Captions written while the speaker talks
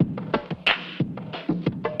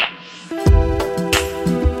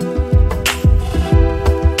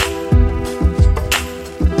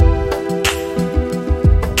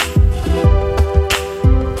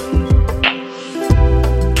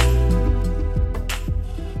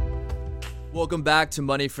Welcome back to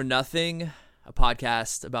Money for Nothing, a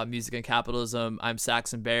podcast about music and capitalism. I'm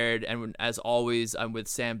Saxon Baird, and as always, I'm with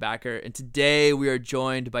Sam Backer. And today we are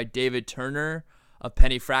joined by David Turner of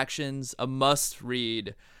Penny Fractions, a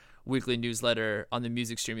must-read weekly newsletter on the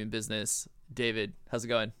music streaming business. David, how's it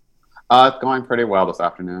going? It's going pretty well this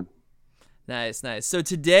afternoon. Nice. So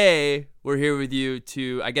today we're here with you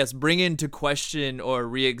to, I guess, bring into question or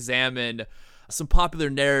re-examine some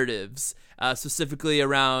popular narratives, specifically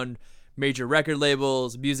around major record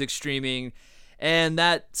labels, music streaming, and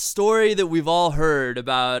that story that we've all heard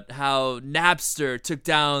about how Napster took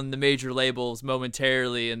down the major labels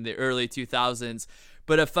momentarily in the early 2000s.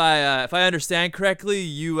 But if I understand correctly,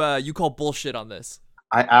 you call bullshit on this.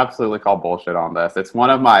 I absolutely call bullshit on this. It's one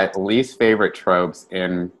of my least favorite tropes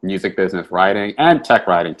in music business writing and tech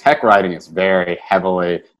writing. Tech writing is very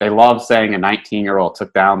heavily, they love saying a 19-year-old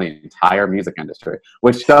took down the entire music industry,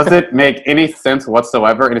 which doesn't make any sense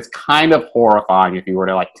whatsoever. And it's kind of horrifying if you were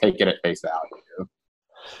to take it at face value.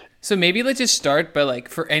 So maybe let's just start by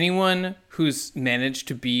for anyone who's managed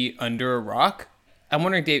to be under a rock, I'm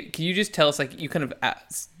wondering, Dave, can you just tell us, you kind of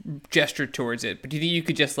gestured towards it, but do you think you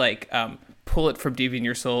could just pull it from deep in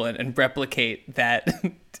your soul and replicate that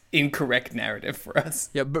incorrect narrative for us?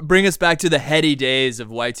 Yeah, bring us back to the heady days of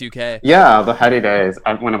Y2K. Yeah, the heady days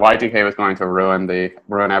when Y2K was going to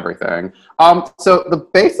ruin everything. So the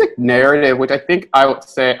basic narrative, which I think I would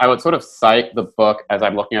sort of cite the book as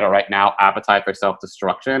I'm looking at it right now, Appetite for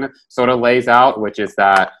Self-Destruction, sort of lays out, which is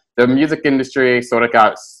that the music industry sort of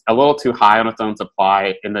got a little too high on its own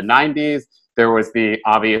supply in the 90s. There was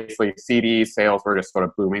obviously CD sales were just sort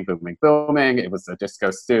of booming. It was a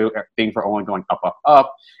disco stew. Things were only going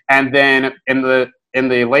up. And then in the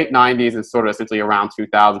late 90s and sort of essentially around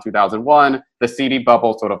 2000, 2001, the CD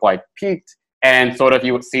bubble sort of peaked. And sort of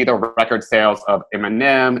you would see the record sales of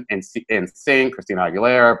Eminem, NSYNC, Christina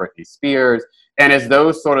Aguilera, Britney Spears. And as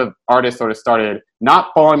those sort of artists sort of started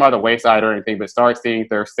not falling by the wayside or anything, but started seeing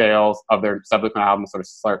their sales of their subsequent albums sort of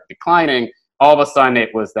start declining, all of a sudden it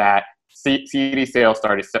was that CD sales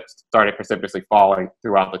started precipitously falling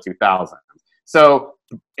throughout the 2000s. So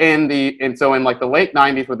in the late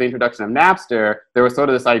 90s with the introduction of Napster, there was sort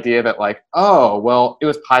of this idea that it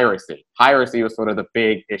was piracy. Piracy was sort of the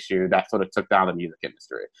big issue that sort of took down the music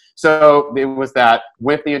industry. So it was that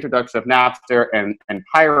with the introduction of Napster and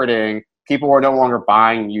pirating, people were no longer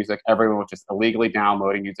buying music. Everyone was just illegally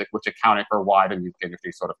downloading music, which accounted for why the music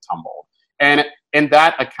industry sort of tumbled. And in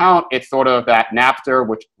that account, it's sort of that Napster,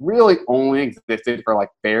 which really only existed for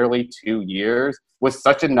barely 2 years, was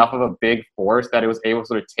such enough of a big force that it was able to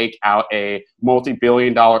sort of take out a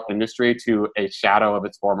multi-billion-dollar industry to a shadow of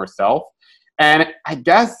its former self. And I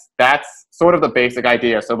guess that's sort of the basic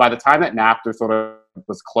idea. So by the time that Napster sort of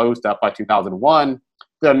was closed up by 2001,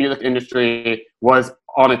 the music industry was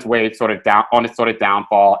on its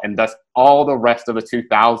downfall, and thus all the rest of the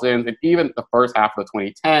 2000s and even the first half of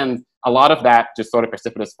the 2010s, a lot of that just sort of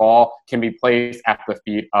precipitous fall can be placed at the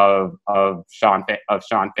feet of Sean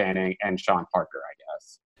Fanning and Sean Parker, I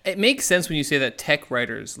guess. It makes sense when you say that tech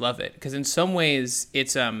writers love it, because in some ways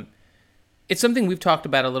it's something we've talked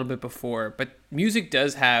about a little bit before, but music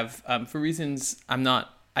does have, for reasons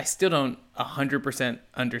I still don't 100%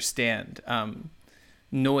 understand.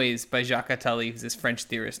 Noise by Jacques Attali, who's this French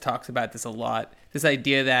theorist, talks about this a lot. This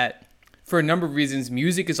idea that for a number of reasons,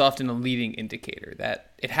 music is often a leading indicator,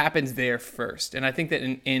 that it happens there first. And I think that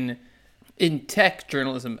in tech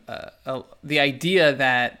journalism, the idea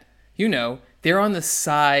that, they're on the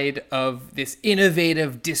side of this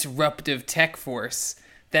innovative, disruptive tech force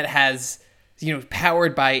that has,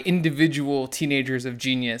 powered by individual teenagers of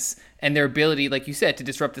genius and their ability, like you said, to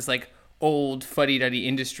disrupt this old fuddy-duddy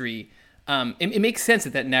industry. It makes sense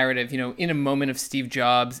that narrative, in a moment of Steve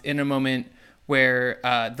Jobs, in a moment where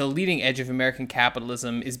the leading edge of American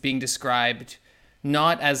capitalism is being described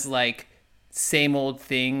not as same old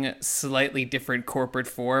thing, slightly different corporate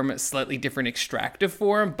form, slightly different extractive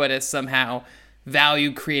form, but as somehow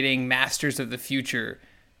value creating masters of the future.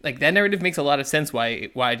 That narrative makes a lot of sense why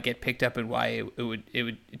it'd get picked up and why it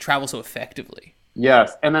would travel so effectively.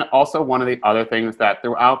 Yes, and then also one of the other things that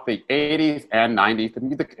throughout the 80s and 90s, the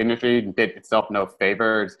music industry did itself no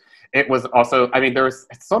favors. It was also,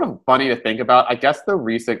 it's sort of funny to think about. I guess the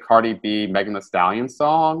recent Cardi B, Megan Thee Stallion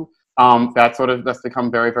song, that's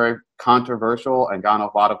become very, very controversial and gotten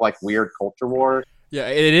a lot of weird culture wars. Yeah,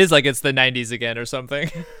 it is it's the 90s again or something.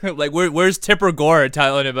 Where's Tipper Gore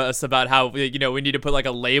telling us about how, we need to put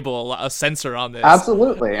a label, a censor on this?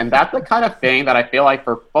 Absolutely. And that's the kind of thing that I feel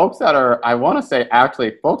for folks that are, I want to say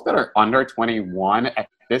actually, folks that are under 21 at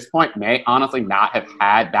this point may honestly not have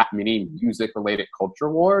had that many music-related culture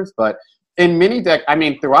wars, but in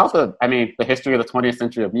the history of the 20th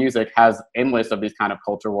century of music has endless of these kind of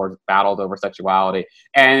culture wars battled over sexuality.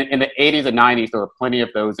 And in the 80s and 90s, there were plenty of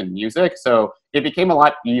those in music. So it became a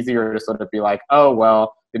lot easier to sort of be like, oh,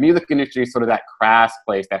 well, the music industry is sort of that crass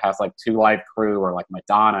place that has like Two Live Crew or like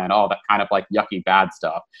Madonna and all that kind of like yucky bad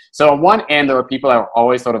stuff. So on one end, there were people that were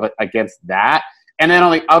always sort of against that. And then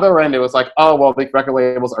on the other end, it was like, oh, well, the record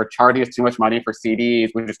labels are charging us too much money for CDs,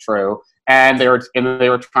 which is true. And they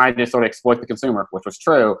were trying to sort of exploit the consumer, which was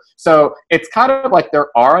true. So it's kind of like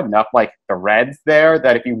there are enough like threads there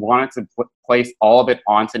that if you wanted to place all of it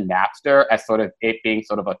onto Napster as sort of it being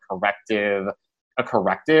sort of a corrective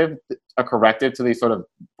to these sort of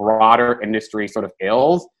broader industry sort of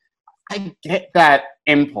ills, I get that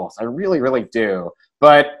impulse. I really, really do.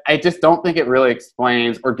 But I just don't think it really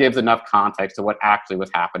explains or gives enough context to what actually was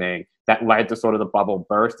happening that led to sort of the bubble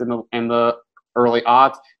burst in the early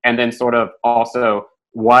aughts, and then sort of also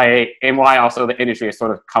why also the industry has sort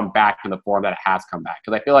of come back in the form that it has come back.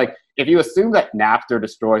 Because I feel like if you assume that Napster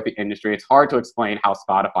destroyed the industry, it's hard to explain how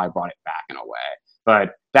Spotify brought it back in a way.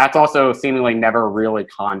 But that's also seemingly never really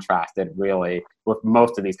contrasted really with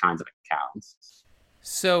most of these kinds of accounts.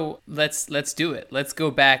 So let's do it. Let's go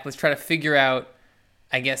back. Let's try to figure out,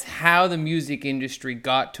 I guess, how the music industry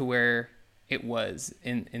got to where it was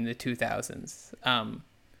in the 2000s,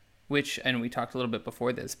 which, and we talked a little bit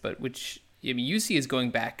before this, but which, I mean, you see is going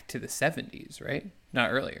back to the 70s, right? Not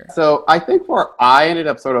earlier. So I think where I ended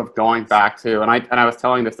up sort of going back to, and I was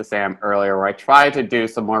telling this to Sam earlier, where I tried to do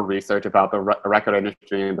some more research about the record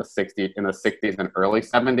industry in the 60s and early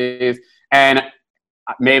 70s, and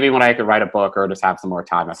maybe when I could write a book or just have some more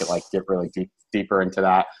time, I could like get really deeper into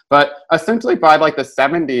that. But essentially by like the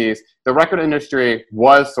 70s, the record industry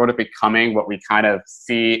was sort of becoming what we kind of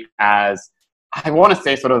see as, I want to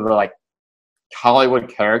say sort of the like Hollywood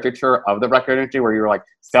caricature of the record industry, where you were like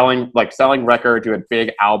selling records, you had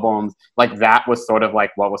big albums, like that was sort of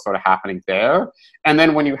like what was sort of happening there. And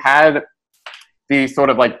then when you had the sort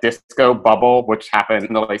of like disco bubble, which happened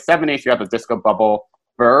in the late 70s, you have the disco bubble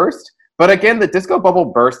burst. But again, the disco bubble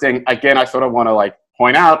bursting, again, I sort of want to like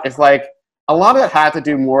point out, is like a lot of it had to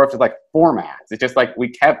do more with just like formats. It's just like we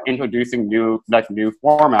kept introducing new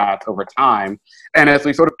formats over time. And as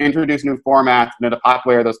we sort of introduced new formats, and then the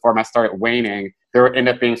popularity of those formats started waning, there would end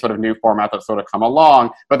up being sort of new formats that sort of come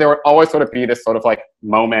along. But there would always sort of be this sort of like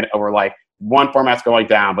moment over like one format's going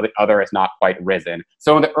down, but the other is not quite risen.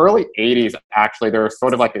 So in the early 80s, actually, there was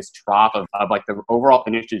sort of like this trough of like the overall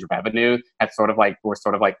industry's revenue had sort of like,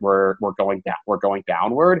 we're going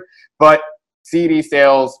downward. But CD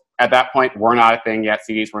sales at that point were not a thing yet.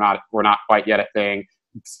 CDs were not quite yet a thing.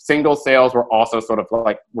 Single sales were also sort of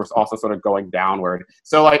going downward.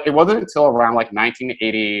 So like it wasn't until around like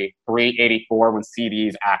 1983, 84 when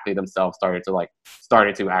CDs actually themselves started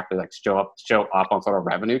to actually like show up on sort of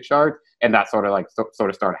revenue charts, and that sort of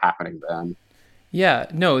started happening then. Yeah,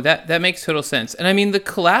 no, that makes total sense. And I mean the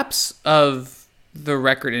collapse of the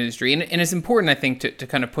record industry, and it's important, I think, to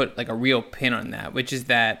kind of put like a real pin on that, which is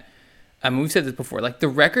that we've said this before, like the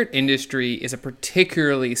record industry is a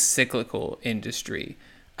particularly cyclical industry.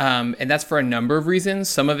 And that's for a number of reasons.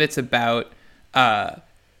 Some of it's about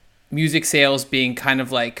music sales being kind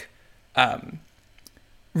of like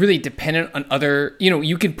really dependent on other,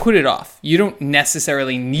 you can put it off. You don't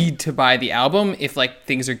necessarily need to buy the album if like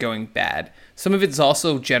things are going bad. Some of it's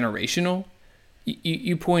also generational.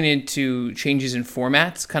 You pointed to changes in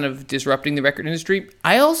formats kind of disrupting the record industry.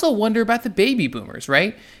 I also wonder about the baby boomers,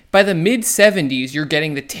 right? By the mid-70s, you're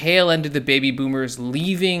getting the tail end of the baby boomers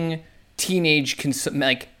leaving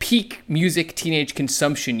peak music teenage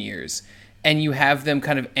consumption years. And you have them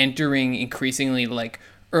kind of entering increasingly like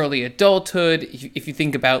early adulthood. If you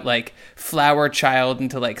think about like Flower Child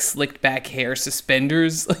into like slicked back hair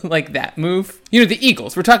suspenders, like that move. The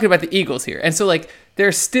Eagles. We're talking about the Eagles here. And so like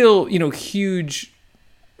they're still, huge.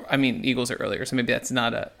 I mean, Eagles are earlier, so maybe that's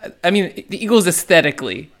not the Eagles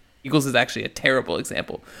aesthetically. Eagles is actually a terrible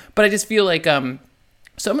example. But I just feel like some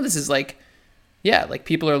of this is like, yeah, like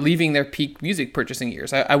people are leaving their peak music purchasing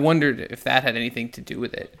years. I wondered if that had anything to do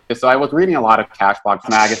with it. So I was reading a lot of Cashbox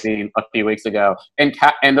magazine a few weeks ago, and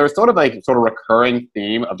there was sort of recurring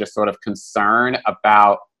theme of just sort of concern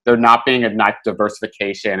about there not being enough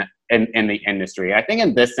diversification in the industry. I think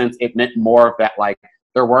in this sense, it meant more of that, like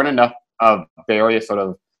there weren't enough of various sort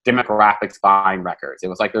of demographics buying records. It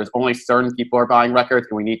was like there's only certain people are buying records,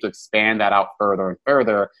 and we need to expand that out further and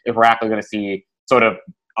further if we're actually going to see sort of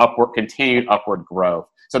continued upward growth.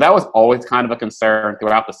 So that was always kind of a concern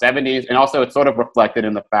throughout the 70s. And also it's sort of reflected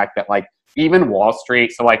in the fact that like even Wall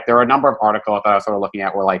Street, so like there are a number of articles that I was sort of looking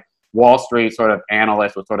at where like Wall Street sort of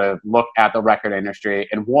analysts would sort of look at the record industry,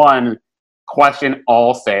 and one question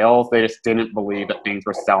all sales. They just didn't believe that things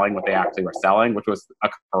were selling what they actually were selling, which was a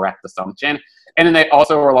correct assumption. And then they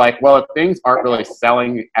also were like, well, if things aren't really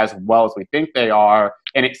selling as well as we think they are,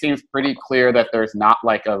 and it seems pretty clear that there's not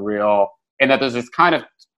like a real, and that there's this kind of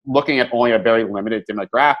looking at only a very limited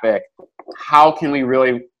demographic, how can we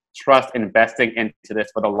really trust investing into this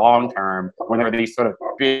for the long term when there are these sort of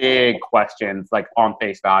big questions like on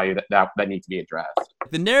face value that need to be addressed?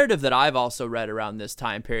 The narrative that I've also read around this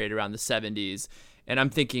time period, around the 70s, and I'm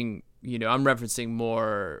thinking, I'm referencing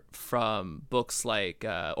more from books like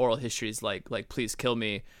oral histories like Please Kill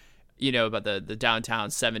Me, about the downtown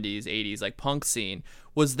 70s, 80s, like punk scene,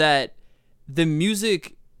 was that the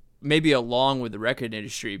music, maybe along with the record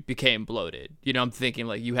industry, became bloated. I'm thinking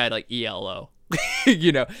like you had like ELO,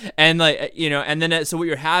 and like, and then so what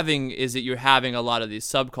you're having is that you're having a lot of these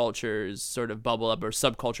subcultures sort of bubble up, or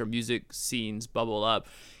subculture music scenes bubble up,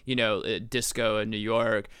 disco in New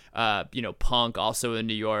York, punk also in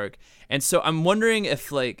New York. And so I'm wondering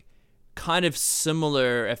if like kind of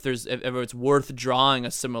similar, if it's worth drawing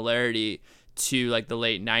a similarity to like the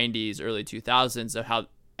late 90s, early 2000s of how,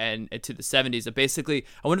 and to the 70s. But basically,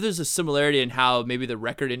 I wonder if there's a similarity in how maybe the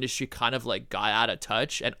record industry kind of like got out of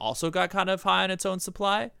touch and also got kind of high on its own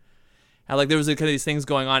supply. How like there was kind of these things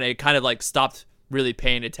going on, and it kind of like stopped really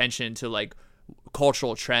paying attention to like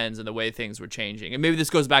cultural trends and the way things were changing. And maybe this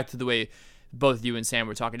goes back to the way both you and Sam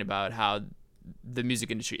were talking about how the music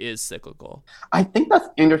industry is cyclical. I think that's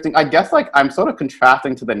interesting. I guess like I'm sort of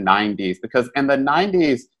contrasting to the 90s, because in the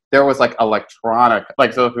 90s, there was like electronic,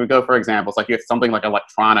 like, so if we go for examples, like you have something like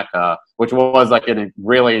electronica, which was like a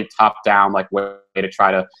really top down like way to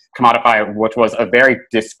try to commodify, which was a very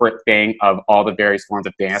disparate thing of all the various forms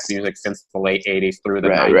of dance music since the late 80s through the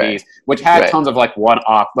 90s, which had tons of like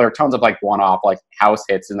one-off like house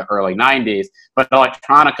hits in the early 90s. But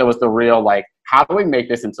electronica was the real like, how do we make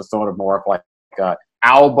this into sort of more of like a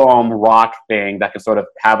album rock thing that could sort of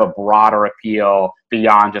have a broader appeal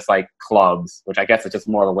beyond just like clubs, which I guess is just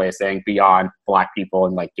more of a way of saying beyond Black people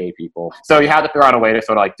and like gay people. So you had to figure out a way to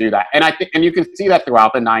sort of like do that. And I think, and you can see that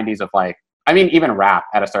throughout the 90s of like, I mean, even rap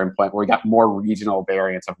at a certain point where we got more regional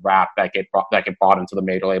variants of rap that get brought into the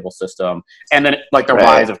major label system. And then like the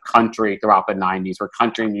rise of country throughout the 90s, where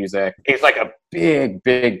country music is like a big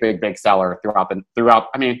seller throughout.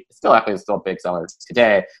 I mean, it's still actually still a big seller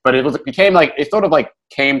today, but it became like, it sort of like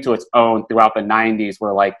came to its own throughout the 90s,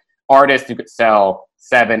 where like artists who could sell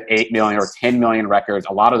 7, 8 million or 10 million records,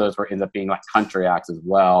 a lot of those end up being like country acts as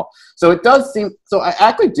well. So it does seem, so I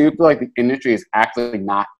actually do feel like the industry is actually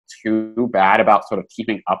not too bad about sort of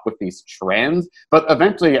keeping up with these trends. But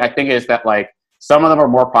eventually I think it's that like some of them are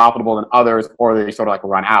more profitable than others, or they sort of like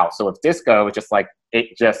run out. So with disco, it's just like,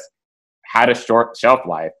 it just had a short shelf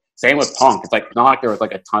life. Same with punk. It's like not like there was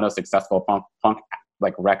like a ton of successful punk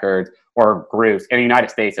like records or groups in the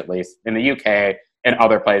United States, at least. In the UK and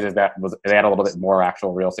other places they had a little bit more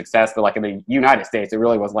actual real success. But like in the United States, it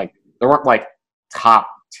really was like, there weren't like top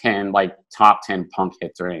 10 punk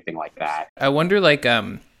hits or anything like that. I wonder like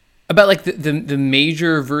about like the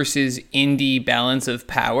major versus indie balance of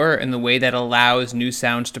power and the way that allows new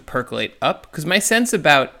sounds to percolate up. Because my sense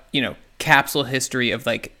about, capsule history of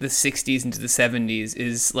like the 60s into the 70s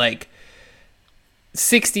is like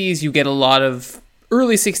 60s, you get a lot of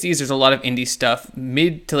early 60s, there's a lot of indie stuff.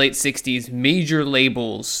 Mid to late 60s, major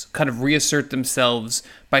labels kind of reassert themselves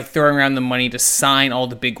by throwing around the money to sign all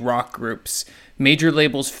the big rock groups. Major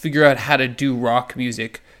labels figure out how to do rock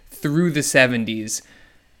music through the 70s.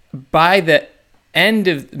 By the end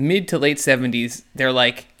of mid to late 70s, they're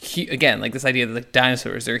like, again, like this idea of like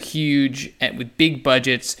dinosaurs, they're huge and with big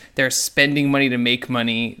budgets, they're spending money to make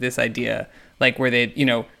money, this idea, like where they,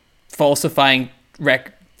 falsifying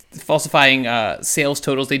sales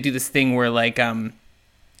totals. They do this thing where like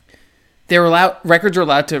records are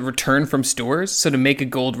allowed to return from stores. So to make a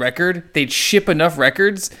gold record, they'd ship enough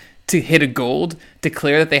records to hit a gold,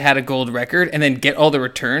 declare that they had a gold record, and then get all the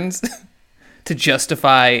returns to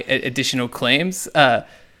justify additional claims.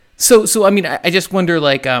 So I mean, I just wonder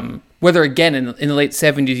like whether again in the late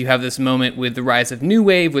 70s you have this moment with the rise of new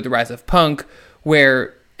wave, with the rise of punk,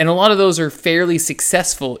 where, and a lot of those are fairly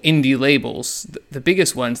successful indie labels, the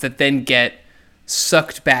biggest ones that then get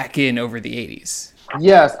sucked back in over the 80s.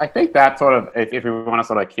 Yes, I think that sort of, if we want to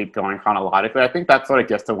sort of keep going chronologically, I think that sort of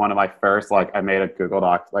gets to one of my first, like I made a Google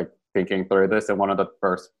Doc, like thinking through this, and one of the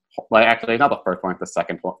first, like actually not the first point, the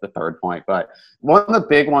second point, the third point, but one of the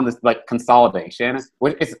big ones is like consolidation,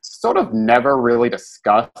 which is sort of never really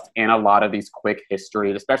discussed in a lot of these quick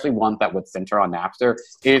histories, especially ones that would center on Napster,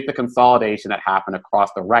 is the consolidation that happened across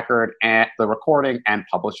the record and the recording and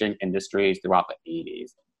publishing industries throughout the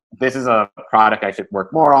 80s. this is a product I should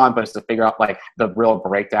work more on, but it's to figure out like the real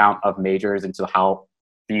breakdown of majors into how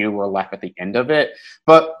few were left at the end of it.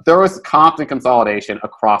 But there was constant consolidation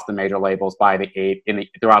across the major labels throughout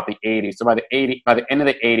the 80s. So by the end of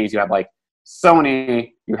the 80s, you had like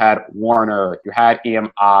Sony, you had Warner, you had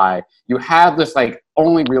EMI, you had this like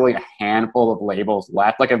only really a handful of labels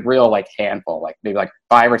left, like a real like handful, like maybe like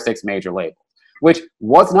 5 or 6 major labels, which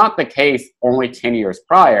was not the case only 10 years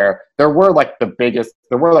prior. There were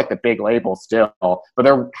the big labels still, but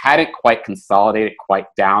they hadn't quite consolidated quite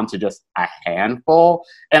down to just a handful.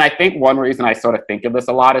 And I think one reason I sort of think of this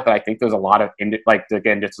a lot is that I think there's a lot of, like,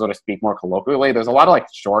 again, just sort of speak more colloquially, there's a lot of like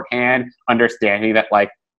shorthand understanding that like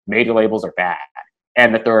major labels are bad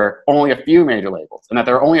and that there are only a few major labels and that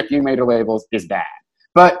there are only a few major labels is bad.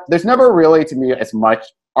 But there's never really, to me, as much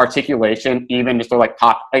articulation, even just sort of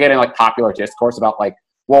like popular discourse about like,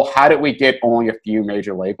 well, how did we get only a few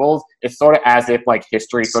major labels? It's sort of as if like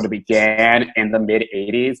history sort of began in the mid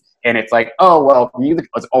 80s, and it's like, oh well, music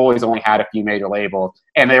has always only had a few major labels,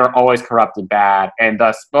 and they were always corrupt and bad, and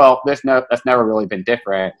thus, well, that's never really been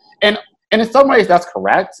different. And in some ways, that's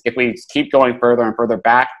correct. If we keep going further and further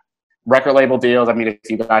back, record label deals, I mean, as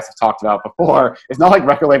you guys have talked about before, it's not like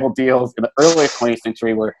record label deals in the early 20th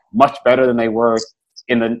century were much better than they were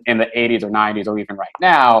in the 80s or 90s or even right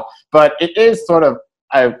now. But it is sort of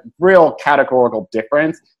a real categorical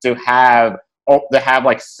difference to have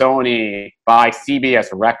like Sony buy CBS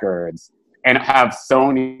Records and have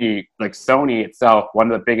Sony itself,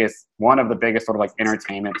 one of the biggest sort of like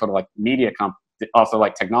entertainment, sort of like media also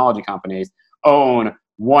like technology companies, own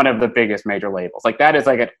one of the biggest major labels. Like, that is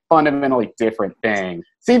like a fundamentally different thing.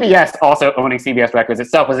 CBS also owning CBS Records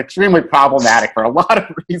itself is extremely problematic for a lot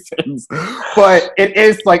of reasons. But it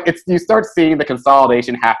is like, you start seeing the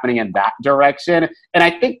consolidation happening in that direction. And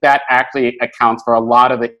I think that actually accounts for a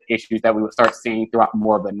lot of the issues that we would start seeing throughout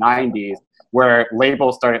more of the 90s, where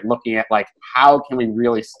labels started looking at like, how can we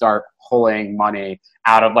really start pulling money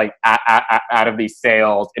out of like out of these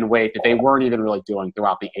sales in ways that they weren't even really doing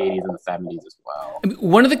throughout the 80s and the 70s as well. I mean,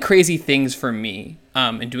 one of the crazy things for me,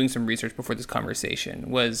 in doing some research before this conversation,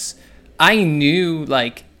 was I knew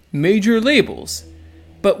like major labels,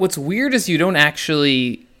 but what's weird is you don't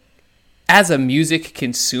actually, as a music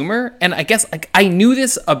consumer, and I guess like I knew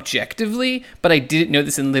this objectively, but I didn't know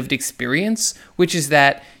this in lived experience, which is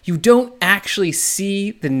that you don't actually see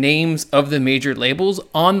the names of the major labels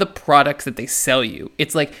on the products that they sell you.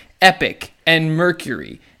 It's like Epic and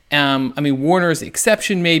Mercury. I mean, Warner's the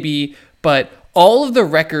exception maybe, but all of the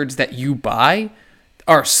records that you buy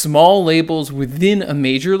are small labels within a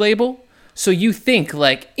major label. So you think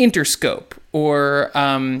like Interscope or,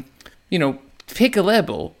 pick a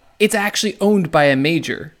label, it's actually owned by a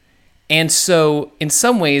major. And so in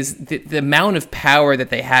some ways, the amount of power that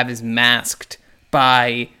they have is masked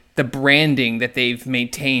by the branding that they've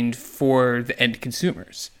maintained for the end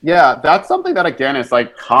consumers. Yeah, that's something that, again, is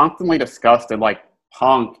like constantly discussed in like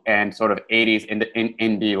punk and sort of 80s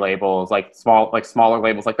indie labels, like smaller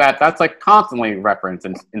labels like that. That's like constantly referenced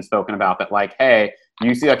and spoken about, that like, hey,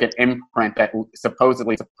 you see like an imprint that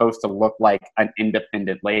supposedly supposed to look like an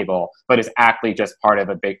independent label, but is actually just part of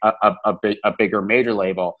a bigger major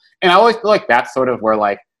label. And I always feel like that's sort of where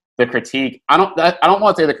like the critique, I don't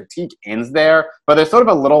want to say the critique ends there, but there's sort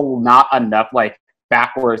of a little not enough like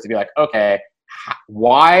backwards to be like, okay,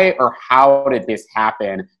 why or how did this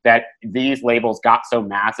happen that these labels got so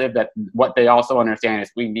massive that what they also understand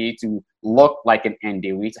is we need to look like an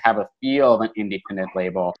indie. We need to have a feel of an independent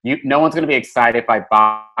label. No one's going to be excited by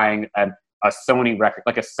buying a Sony record,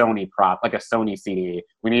 like a Sony prop, like a Sony CD.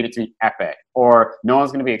 We need it to be Epic. Or no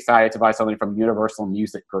one's going to be excited to buy something from Universal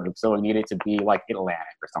Music Group, so we need it to be like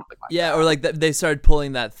Atlantic or something like that. Yeah, or like they started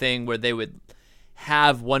pulling that thing where they would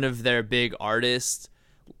have one of their big artists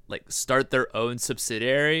like start their own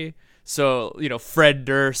subsidiary. So, Fred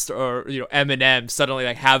Durst or, Eminem suddenly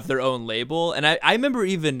like have their own label. And I remember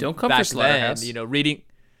even Don't come back for then, Slaughterhouse. reading.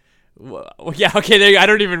 Well, yeah, okay, there you go. I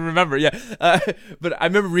don't even remember. Yeah. But I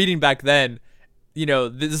remember reading back then,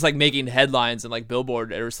 this is like making headlines and like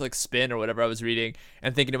Billboard or like Spin or whatever I was reading,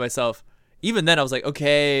 and thinking to myself, even then I was like,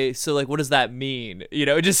 okay, so like, what does that mean?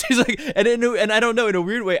 It just seems like, and I don't know, in a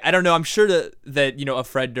weird way, I don't know. I'm sure that a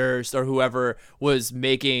Fred Durst or whoever was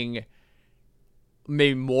making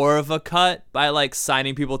maybe more of a cut by like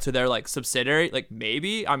signing people to their like subsidiary, like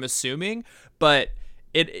maybe, I'm assuming, but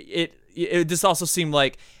it just also seemed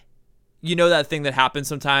like, that thing that happens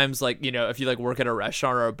sometimes, like, if you like work at a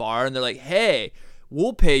restaurant or a bar and they're like, hey,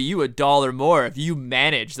 we'll pay you $1 more if you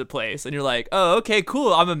manage the place. And you're like, oh, okay,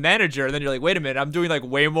 cool, I'm a manager. And then you're like, wait a minute, I'm doing like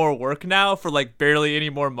way more work now for like barely any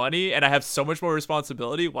more money, and I have so much more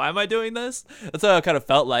responsibility. Why am I doing this? That's how it kind of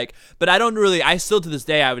felt like. But I still to this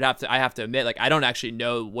day, I have to admit, like, I don't actually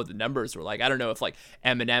know what the numbers were like. I don't know if like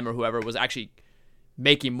Eminem or whoever was actually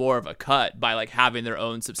making more of a cut by like having their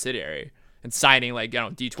own subsidiary and signing like,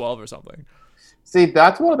 D12 or something. See,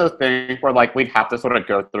 that's one of those things where like we'd have to sort of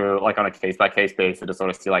go through like on a case by case basis to sort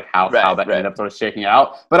of see like how that ended up sort of shaking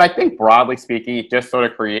out. But I think broadly speaking, it just sort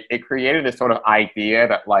of created this sort of idea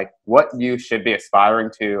that like what you should be aspiring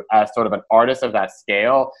to as sort of an artist of that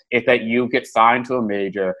scale is that you get signed to a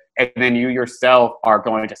major, and then you yourself are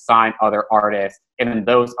going to sign other artists, and then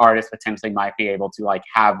those artists potentially might be able to like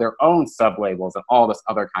have their own sub labels and all this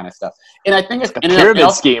other kind of stuff. And I think it's a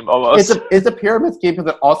pyramid scheme almost. It's a pyramid scheme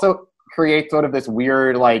because it also create sort of this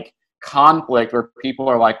weird like conflict where people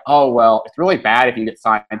are like, oh well, it's really bad if you get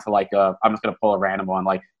signed to like I'm just gonna pull a random one,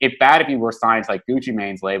 like it's bad if you were signed to like Gucci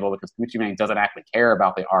Mane's label because Gucci Mane doesn't actually care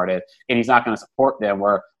about the artist and he's not going to support them,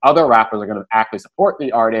 where other rappers are going to actually support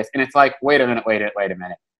the artist. And it's like, wait a minute,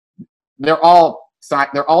 they're all signed,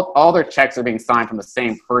 all their checks are being signed from the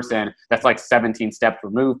same person that's like 17 steps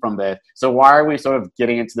removed from this. So why are we sort of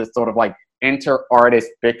getting into this sort of like inter-artist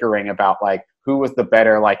bickering about like who was the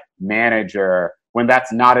better like manager, when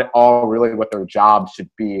that's not at all really what their job should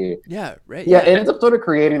be? Yeah, right. Yeah, it ends up sort of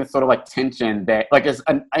creating this sort of like tension that like is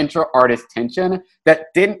an intra-artist tension that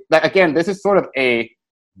again, this is sort of a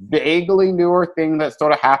vaguely newer thing that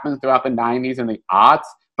sort of happens throughout the 90s and the aughts,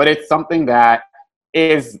 but it's something that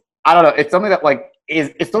is, I don't know, it's something that like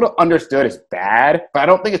it's sort of understood as bad, but I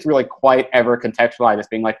don't think it's really quite ever contextualized as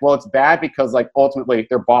being like, well, it's bad because like ultimately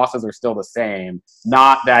their bosses are still the same,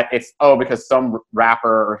 not that it's, oh, because some rapper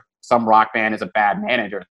or some rock band is a bad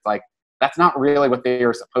manager. It's like, that's not really what they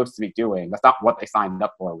are supposed to be doing. That's not what they signed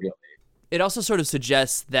up for, really. It also sort of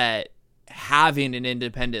suggests that having an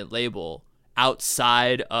independent label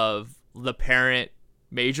outside of the parent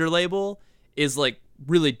major label is like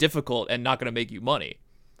really difficult and not going to make you money.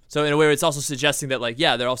 So in a way, it's also suggesting that like,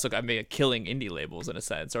 yeah, they're also killing indie labels in a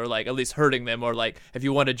sense, or like at least hurting them, or like if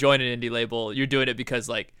you want to join an indie label, you're doing it because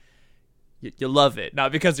like you love it,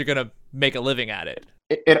 not because you're going to make a living at it.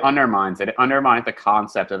 It undermines it. It undermines the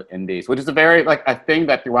concept of indies, which is a very like a thing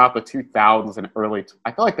that throughout the 2000s and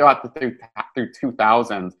I feel like throughout the through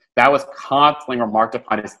 2000s, that was constantly remarked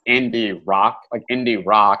upon as indie rock. Like indie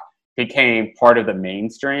rock became part of the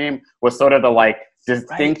mainstream, was sort of the like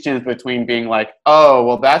distinctions between being like, oh,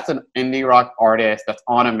 well, that's an indie rock artist that's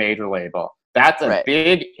on a major label. That's a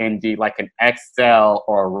big indie, like an XL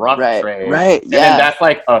or a Rough Trade. Right. And then that's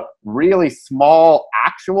like a really small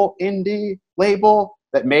actual indie label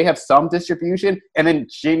that may have some distribution, and then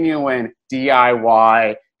genuine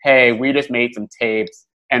DIY, hey, we just made some tapes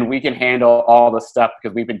and we can handle all the stuff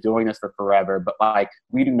because we've been doing this for forever, but like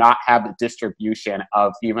we do not have the distribution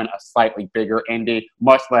of even a slightly bigger indie,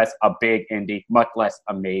 much less a big indie, much less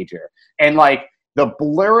a major. And like the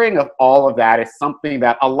blurring of all of that is something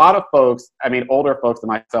that a lot of folks, I mean, older folks than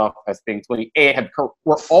myself as being 28,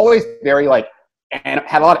 were always very like, and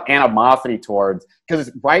had a lot of animosity towards,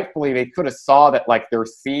 because rightfully they could have saw that like their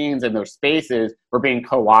scenes and their spaces were being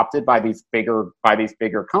co-opted by these bigger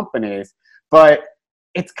companies. But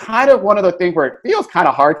it's kind of one of the things where it feels kind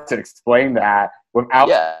of hard to explain that without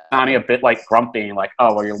sounding a bit like grumpy, like,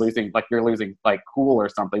 oh, well, you're losing like cool or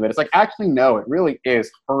something. But it's like, actually, no, it really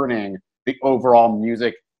is hurting the overall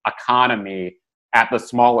music economy at the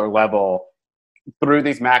smaller level through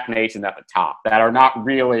these machinations at the top that are not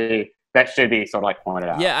really, that should be sort of like pointed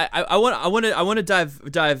out. Yeah, I want to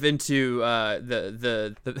dive into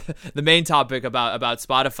the main topic about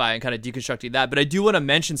Spotify and kind of deconstructing that, but I do want to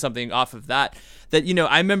mention something off of that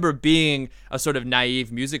I remember being a sort of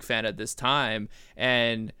naive music fan at this time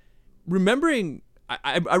and remembering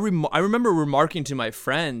I remember remarking to my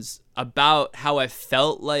friends about how I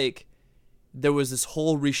felt like there was this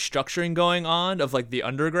whole restructuring going on of like the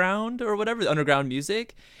underground or whatever, the underground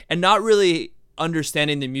music, and not really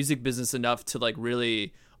understanding the music business enough to like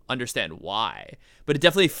really understand why, but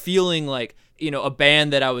definitely feeling like, a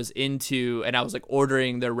band that I was into and I was like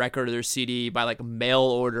ordering their record or their CD by like mail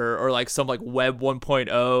order or like some like web 1.0,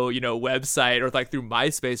 website or like through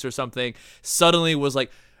MySpace or something, suddenly was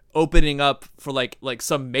like opening up for like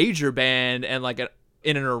some major band and like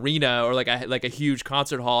in an arena or like a huge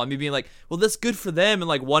concert hall, and me being like, well, that's good for them, and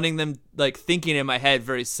like wanting them, like thinking in my head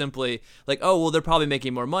very simply like, oh, well, they're probably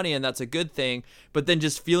making more money and that's a good thing, but then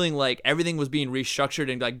just feeling like everything was being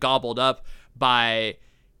restructured and like gobbled up by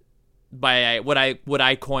by what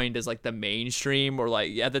I coined as like the mainstream, or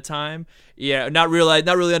like at the time, not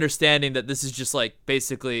really understanding that this is just like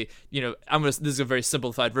basically, this is a very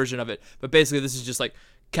simplified version of it, but basically this is just like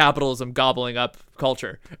capitalism gobbling up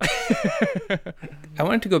culture. I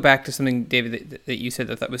wanted to go back to something, David, that you said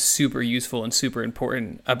that was super useful and super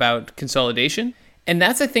important about consolidation. And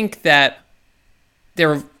that's, I think, that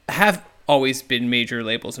there have always been major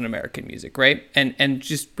labels in American music, right? And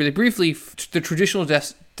just really briefly, the traditional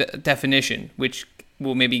definition, which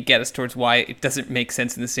will maybe get us towards why it doesn't make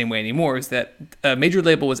sense in the same way anymore, is that a major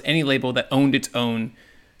label was any label that owned its own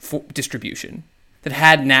distribution, that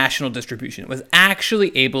had national distribution, was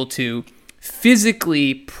actually able to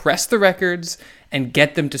physically press the records and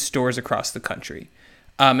get them to stores across the country.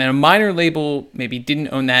 And a minor label maybe didn't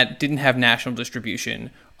own that, didn't have national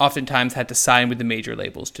distribution, oftentimes had to sign with the major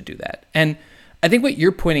labels to do that. And I think what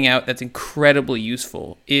you're pointing out that's incredibly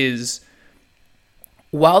useful is,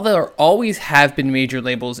 while there always have been major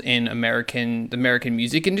labels in the American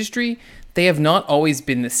music industry, they have not always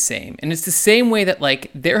been the same. And it's the same way that,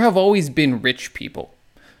 like, there have always been rich people.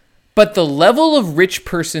 But the level of rich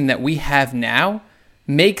person that we have now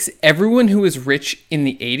makes everyone who was rich in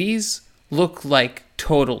the 80s look like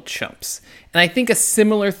total chumps. And I think a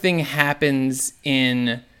similar thing happens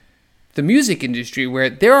in the music industry, where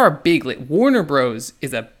there are Warner Bros.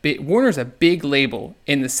 Warner's a big label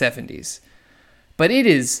in the 70s. But it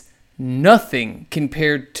is nothing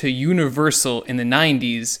compared to Universal in the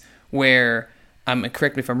 90s, where,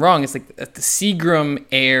 correct me if I'm wrong, it's like the Seagram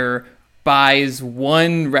heir buys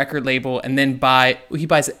one record label and then he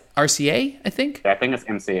buys RCA, I think? Yeah, I think it's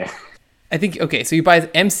MCA. So he buys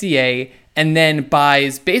MCA and then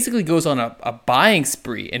basically goes on a buying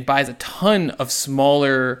spree and buys a ton of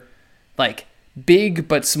smaller, like big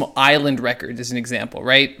but small island records, as an example,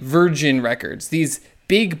 right? Virgin Records, these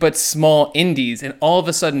big but small indies, and all of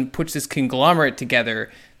a sudden puts this conglomerate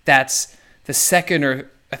together that's the second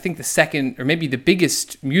or maybe the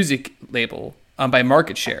biggest music label by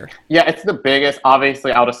market share. Yeah, it's the biggest.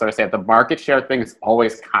 Obviously, I'll just sort of say it, the market share thing is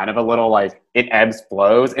always kind of a little like it ebbs,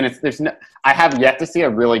 flows, and I have yet to see a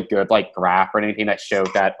really good like graph or anything that shows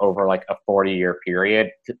that over like a 40-year period.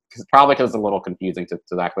 Probably because it's a little confusing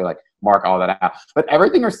to actually like mark all that out. But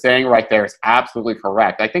everything you're saying right there is absolutely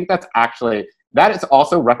correct. I think that is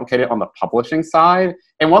also replicated on the publishing side.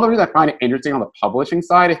 And one of the reasons I find it interesting on the publishing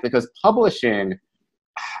side is because publishing,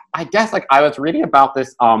 I guess, like, I was reading about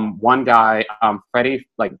this one guy, Freddie,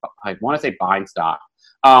 like, I want to say Beinstock,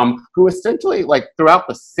 who essentially, like, throughout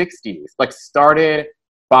the 60s, like, started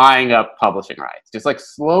buying up publishing rights. Just, like,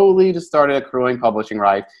 slowly just started accruing publishing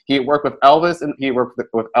rights. He worked with Elvis, and he worked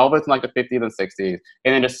with Elvis in, like, the 50s and 60s,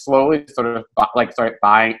 and then just slowly sort of, like, started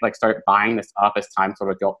buying this up as time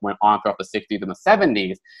sort of went on throughout the 60s and the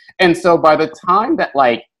 70s. And so by the time that,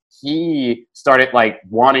 like, he started like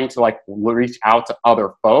wanting to like reach out to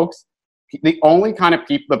other folks, the only kind of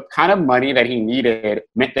the kind of money that he needed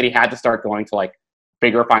meant that he had to start going to like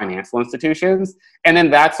bigger financial institutions. And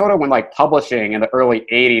then that's sort of when like publishing in the early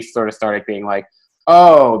 80s sort of started being like,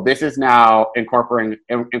 oh, this is now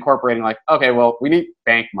incorporating like, okay, well, we need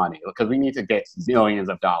bank money because we need to get millions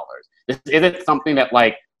of dollars. This isn't something that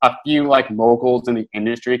like a few like moguls in the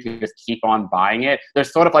industry can just keep on buying it.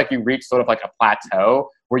 There's sort of like, you reach sort of like a plateau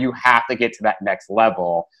where you have to get to that next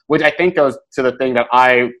level, which I think goes to the thing that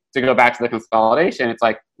to go back to the consolidation, it's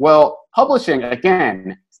like, well, publishing,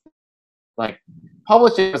 again, like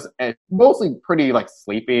publishing is mostly pretty like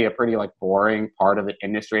sleepy, a pretty like boring part of the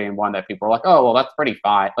industry, and one that people are like, oh, well, that's pretty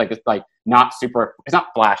fine. Like, it's like it's not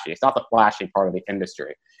flashy. It's not the flashy part of the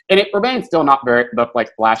industry. And it remains still not the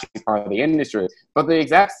like flashy part of the industry, but the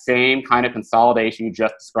exact same kind of consolidation you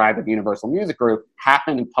just described of Universal Music Group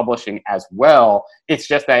happened in publishing as well. It's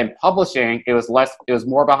just that in publishing, it was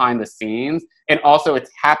more behind the scenes, and also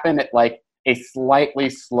it's happened at like a slightly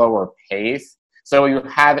slower pace. So it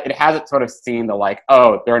hasn't sort of seen the like,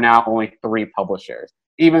 oh, there are now only 3 publishers,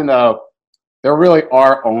 even though there really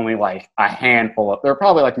are only like a handful there are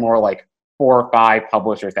probably like more like 4 or 5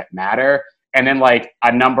 publishers that matter. And then like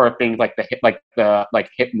a number of things like the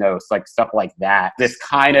Hypnos, like stuff like that. This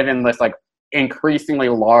kind of in this like increasingly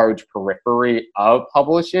large periphery of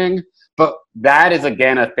publishing. But that is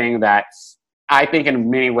again a thing that I think in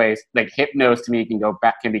many ways, like Hypnos to me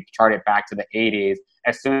can be charted back to the 80s.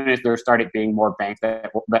 As soon as there started being more banks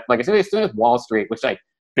that like as soon as Wall Street, which like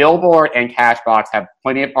Billboard and Cashbox have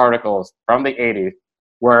plenty of articles from the 80s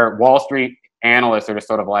where Wall Street analysts are just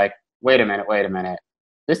sort of like, wait a minute.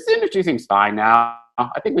 This industry seems fine now.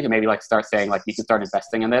 I think we can maybe like start saying like you can start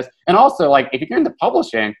investing in this. And also like if you're into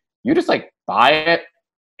publishing, you just like buy it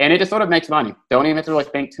and it just sort of makes money. Don't even have to really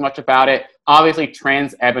think too much about it. Obviously,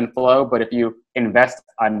 trends ebb and flow, but if you invest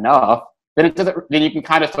enough, then it doesn't. Then you can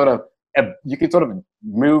kind of sort of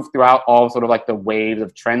move throughout all sort of like the waves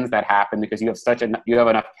of trends that happen, because you have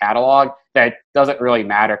enough catalog that it doesn't really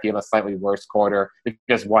matter if you have a slightly worse quarter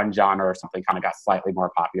because one genre or something kind of got slightly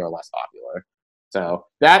more popular or less popular. So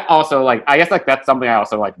that also, like, I guess like that's something I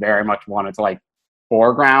also like very much wanted to like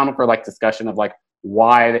foreground for like discussion of like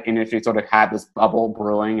why the industry sort of had this bubble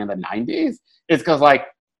brewing in the 90s, is because like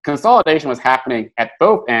consolidation was happening at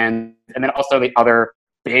both ends, and then also the other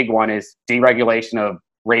big one is deregulation of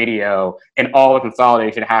radio and all the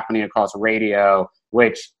consolidation happening across radio,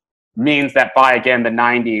 which means that by again the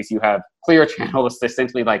 90s you have Clear Channel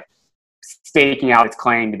essentially like staking out its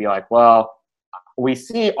claim to be like, well, we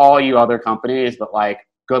see all you other companies, but like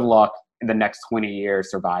good luck in the next 20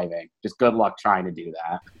 years surviving. Just good luck trying to do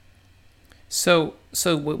that. So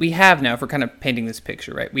what we have now, if we're kind of painting this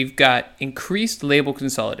picture, right? We've got increased label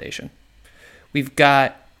consolidation. We've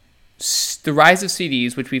got the rise of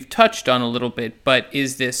CDs, which we've touched on a little bit, but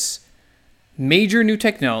is this major new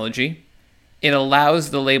technology. It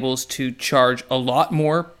allows the labels to charge a lot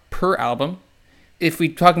more per album. If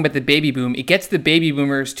we're talking about the baby boom, it gets the baby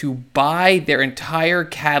boomers to buy their entire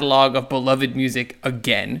catalog of beloved music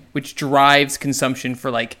again, which drives consumption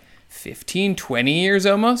for like 15, 20 years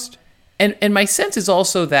almost. And my sense is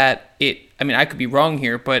also that I could be wrong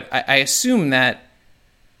here, but I assume that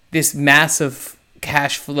this massive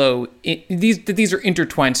cash flow, these are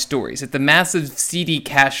intertwined stories, that the massive CD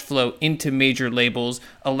cash flow into major labels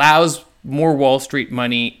allows more Wall Street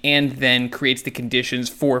money and then creates the conditions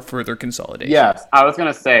for further consolidation. Yes, I was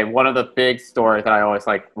gonna say one of the big stories that I always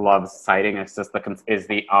like love citing is just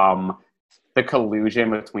the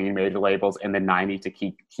collusion between major labels in the 90s to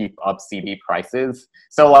keep up CD prices.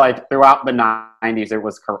 So like throughout the 90s, there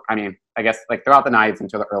was, I guess like throughout the 90s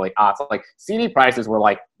into the early aughts, like CD prices were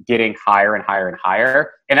like getting higher and higher and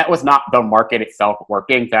higher. And that was not the market itself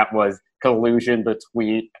working. That was collusion,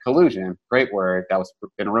 great word, that was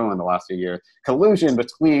been ruined the last few years. Collusion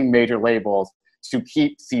between major labels to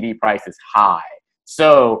keep CD prices high.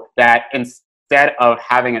 So that instead of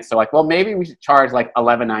having it so like, well, maybe we should charge like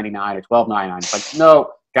 $11.99 or $12.99. It's like,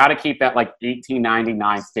 no, got to keep that like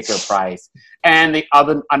 $18.99 sticker price. And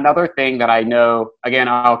another thing that I know, again,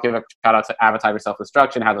 I'll give a shout out to Appetite for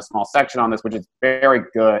Self-Destruction, has a small section on this, which is very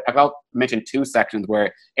good. I'll mention two sections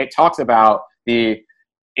where it talks about the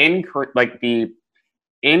increase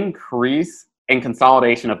in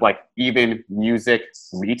consolidation of like even music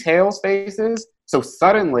retail spaces. So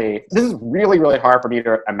suddenly, this is really, really hard for me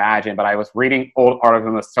to imagine, but I was reading old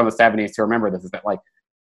articles from the 70s to remember this, is that like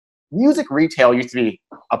music retail used to be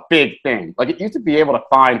a big thing. Like it used to be able to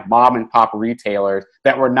find mom and pop retailers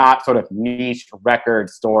that were not sort of niche record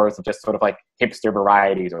stores of just sort of like hipster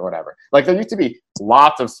varieties or whatever. Like there used to be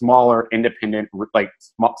lots of smaller independent, like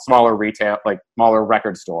smaller retail, like smaller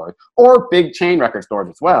record stores or big chain record stores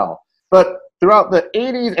as well. But throughout the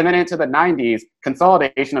 80s and then into the 90s,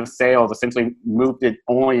 consolidation of sales essentially moved it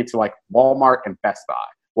only to like Walmart and Best Buy.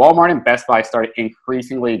 Walmart and Best Buy started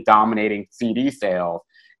increasingly dominating CD sales.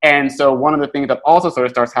 And so one of the things that also sort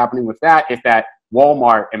of starts happening with that is that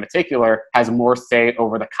Walmart in particular has more say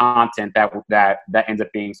over the content that ends up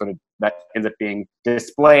being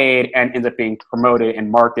displayed and ends up being promoted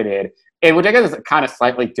and marketed. And which I guess is a kind of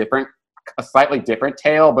slightly different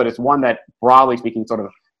tale, but it's one that broadly speaking sort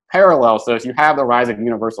of parallel. So if you have the rise of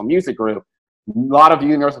Universal Music Group, a lot of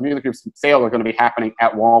Universal Music Group's sales are going to be happening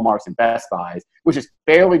at Walmart's and Best Buys, which is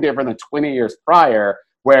fairly different than 20 years prior,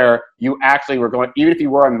 where you actually were going, even if you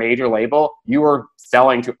were a major label, you were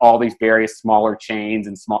selling to all these various smaller chains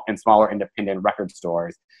and smaller independent record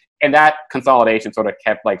stores. And that consolidation sort of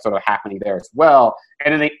kept happening there as well.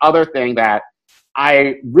 And then the other thing that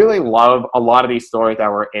I really love, a lot of these stories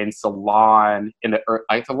that were in Salon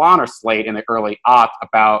or Slate in the early aughts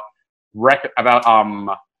about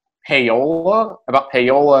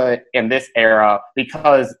payola in this era,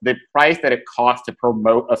 because the price that it cost to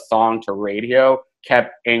promote a song to radio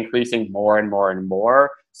kept increasing more and more and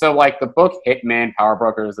more. So like the book Hitman, Power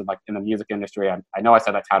Brokers and like in the music industry, I know I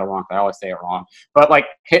said that title wrong, I always say it wrong, but like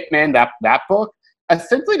Hitman, that book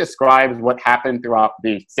essentially describes what happened throughout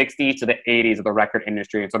the 60s to the 80s of the record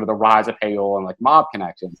industry and sort of the rise of payola and like mob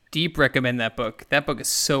connections. Deep recommend that book. That book is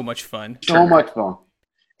so much fun. So much fun.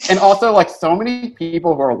 And also like so many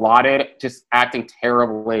people who are lauded just acting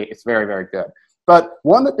terribly. It's very, very good. But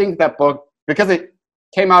one of the things that book, because it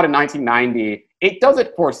came out in 1990, it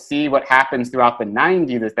doesn't foresee what happens throughout the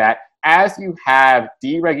 90s, is that as you have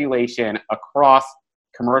deregulation across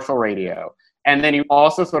commercial radio, and then you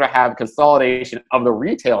also sort of have consolidation of the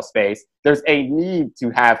retail space, there's a need to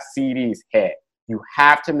have CDs hit. You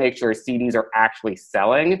have to make sure CDs are actually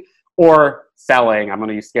selling, I'm going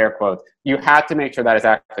to use scare quotes. You have to make sure that is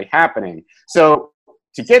actually happening. So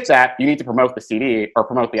to get that, you need to promote the CD or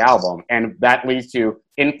promote the album. And that leads to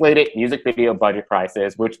inflated music video budget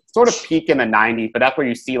prices, which sort of peak in the 90s, but that's where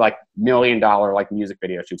you see like $1 million like music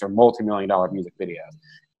video shoots or multi-million-dollar music videos.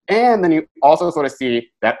 And then you also sort of see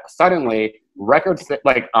that suddenly records,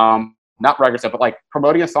 like, not records, but like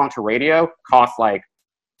promoting a song to radio costs like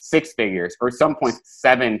 6 figures or some point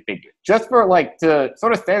 7 figures. Just for like, to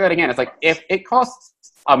sort of say that again, it's like, if it costs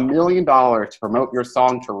 $1 million to promote your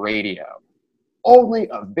song to radio, only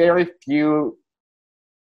a very few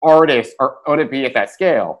artists are going to be at that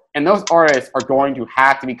scale. And those artists are going to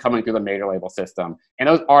have to be coming through the major label system. And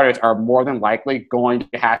those artists are more than likely going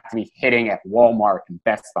to have to be hitting at Walmart and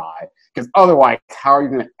Best Buy, because otherwise, how are you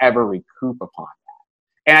going to ever recoup upon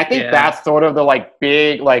that? And I think that's sort of the like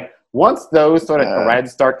big, like, once those sort of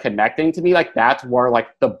threads start connecting to me, like that's where like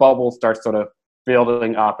the bubble starts sort of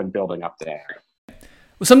building up there.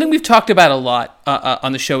 Well, something we've talked about a lot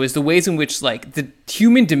on the show is the ways in which like the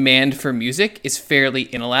human demand for music is fairly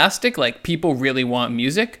inelastic. Like people really want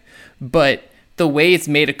music, but the way it's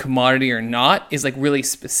made a commodity or not is like really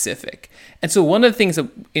specific. And so one of the things that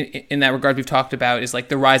in that regard we've talked about is like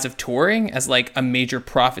the rise of touring as like a major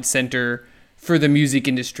profit center for the music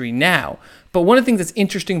industry now. But one of the things that's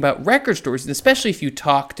interesting about record stores, and especially if you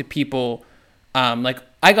talk to people, like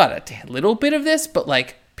I got a little bit of this, but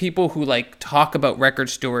like people who like talk about record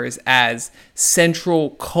stores as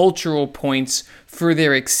central cultural points for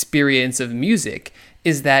their experience of music,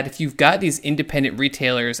 is that if you've got these independent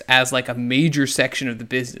retailers as like a major section of the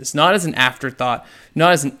business, not as an afterthought,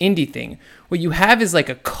 not as an indie thing, what you have is like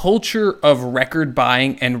a culture of record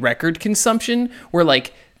buying and record consumption where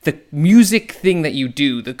like the music thing that you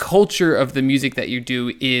do, the culture of the music that you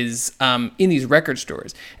do is in these record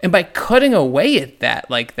stores. And by cutting away at that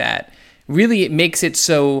like that, really it makes it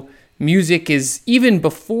so music is, even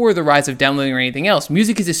before the rise of downloading or anything else,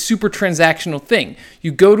 music is a super transactional thing.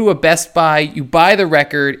 You go to a Best Buy, you buy the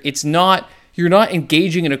record, you're not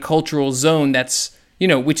engaging in a cultural zone that's,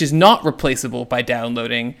 which is not replaceable by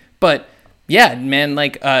downloading. But yeah, man,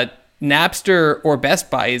 like Napster or Best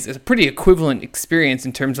Buy is a pretty equivalent experience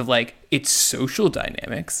in terms of like its social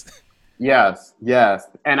dynamics. Yes.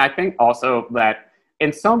 And I think also that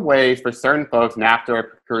in some ways, for certain folks,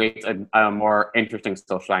 Napster creates a more interesting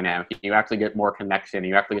social dynamic. You actually get more connection.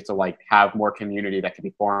 You actually get to like have more community that can be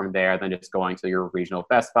formed there than just going to your regional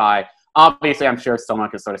Best Buy. Obviously, I'm sure someone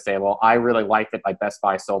could sort of say, well, I really liked it. Like Best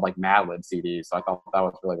Buy sold like Mad Lib CDs, so I thought that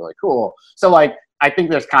was really, really cool. So like, I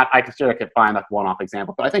think I could find like one-off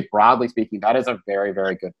example, but I think broadly speaking, that is a very,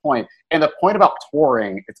 very good point. And the point about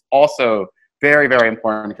touring, it's also very, very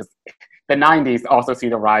important because the 90s also see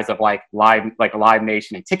the rise of like Live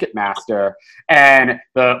Nation and Ticketmaster, and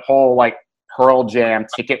the whole like Pearl Jam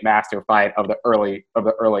Ticketmaster fight of the early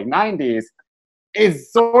 90s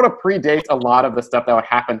is sort of predates a lot of the stuff that would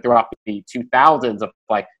happen throughout the 2000s of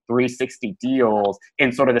like 360 deals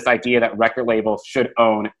and sort of this idea that record labels should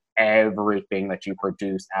own everything that you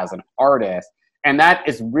produce as an artist. And that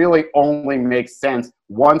is really only makes sense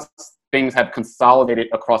once things have consolidated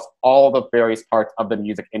across all the various parts of the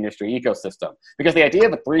music industry ecosystem. Because the idea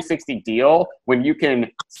of a 360 deal, when you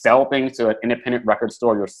can sell things to an independent record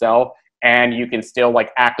store yourself, and you can still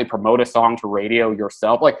like actually promote a song to radio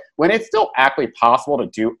yourself, like when it's still actually possible to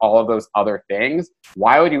do all of those other things,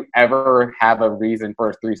 why would you ever have a reason for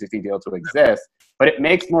a 360 deal to exist? But it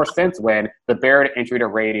makes more sense when the barrier to entry to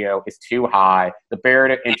radio is too high, the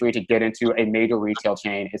barrier to entry to get into a major retail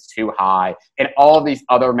chain is too high, and all of these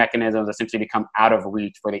other mechanisms essentially become out of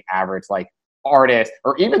reach for the average like artist,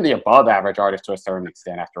 or even the above average artist to a certain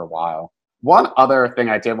extent after a while. One other thing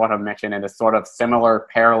I did want to mention in this sort of similar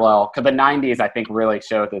parallel, because the 90s I think really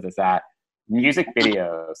showed this, is that music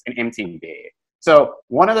videos and MTV. So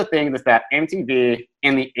one of the things is that MTV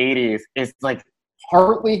in the 80s is like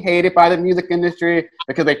partly hated by the music industry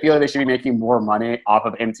because they feel like they should be making more money off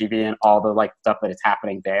of MTV and all the like stuff that is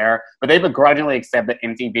happening there. But they begrudgingly accept that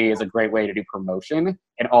MTV is a great way to do promotion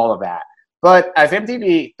and all of that. But as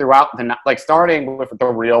MTV throughout the, like starting with The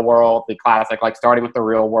Real World, the classic, like starting with The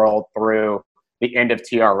Real World through the end of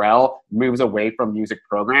TRL, moves away from music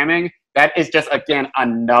programming, that is just, again,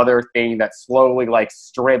 another thing that slowly like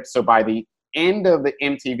strips. So by the end of the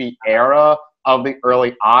MTV era of the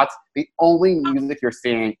early aughts, the only music you're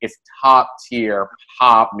seeing is top tier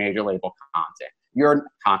pop major label content. you're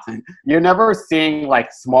never seeing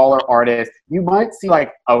like smaller artists. You might see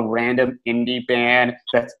like a random indie band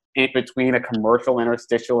that's in between a commercial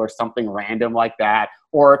interstitial or something random like that.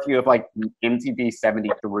 Or if you have like MTV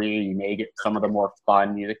 73, you may get some of the more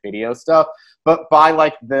fun music video stuff. But by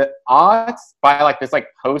like the aughts, by like this like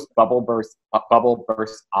post bubble burst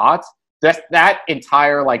aughts, that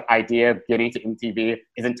entire like idea of getting to MTV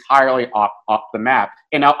is entirely off the map.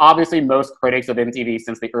 And now obviously most critics of MTV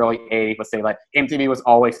since the early 80s would say like MTV was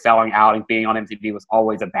always selling out and being on MTV was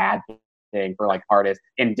always a bad thing for like artists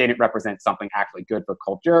and didn't represent something actually good for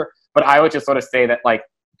culture. But I would just sort of say that like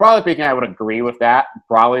broadly speaking, I would agree with that.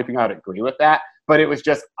 But it was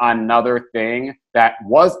just another thing that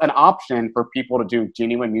was an option for people to do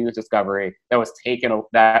genuine music discovery that was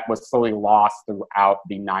slowly lost throughout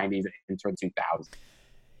the 90s into the 2000s.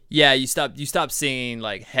 Yeah, you stop singing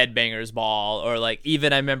like Headbangers Ball, or like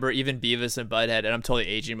even I remember even Beavis and Butthead, and I'm totally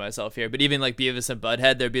aging myself here, but even like Beavis and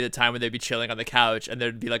Butthead, there'd be the time when they'd be chilling on the couch and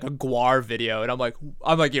there'd be like a Guar video, and I'm like,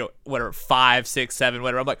 whatever, 5, 6, 7,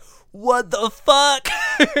 whatever. I'm like, what the fuck?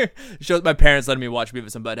 Shows my parents letting me watch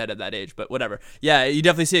Beavis and Butthead at that age, but whatever. Yeah, you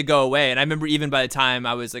definitely see it go away. And I remember even by the time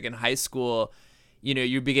I was like in high school,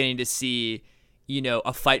 you're beginning to see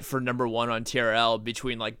a fight for number one on TRL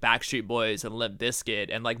between like Backstreet Boys and Limp Bizkit.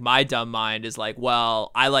 And like my dumb mind is like,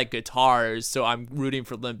 well, I like guitars, so I'm rooting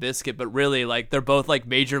for Limp Bizkit, but really like they're both like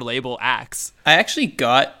major label acts. I actually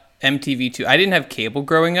got MTV2. I didn't have cable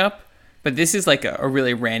growing up, but this is like a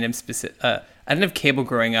really random specific. I didn't have cable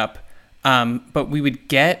growing up, but we would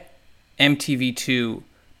get MTV2,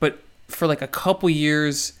 but for like a couple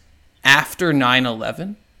years after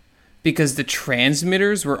 9/11. Because the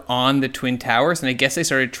transmitters were on the Twin Towers, and I guess they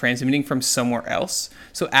started transmitting from somewhere else.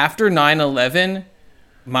 So after 9/11,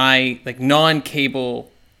 my like non-cable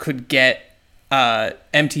could get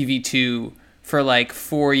MTV2 for like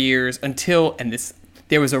 4 years until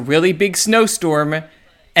there was a really big snowstorm,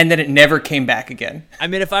 and then it never came back again. I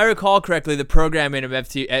mean, if I recall correctly, the programming of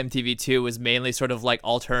MTV2 was mainly sort of like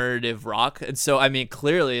alternative rock, and so I mean,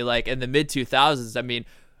 clearly, like in the mid 2000s, I mean,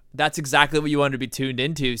 that's exactly what you want to be tuned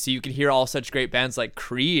into, so you can hear all such great bands like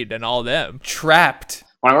Creed and all them. Trapped.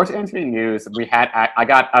 When I worked at MTV News,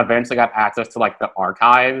 I eventually got access to like the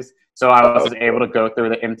archives, so I was able to go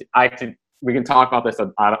through we can talk about this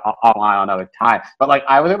online another time, but like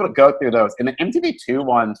I was able to go through those, and the MTV2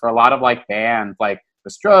 ones for a lot of like bands like The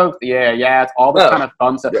Strokes, it's all this kind of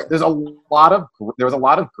fun stuff. Yeah. There was a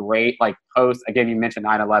lot of great like post. Again, you mentioned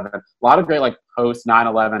 9/11. A lot of great like post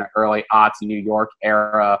 9/11 early aughts New York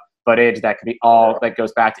era footage that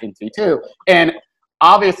goes back to MTV2. And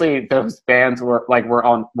obviously, those bands were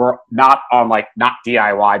not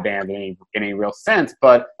DIY bands in any real sense.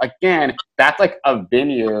 But again, that's like a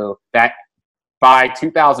venue that by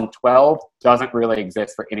 2012 doesn't really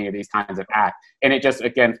exist for any of these kinds of acts. And it just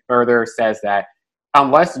again further says that,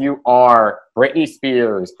 unless you are Britney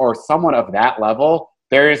Spears or someone of that level,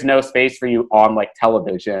 there is no space for you on like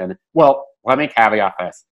television. Well, let me caveat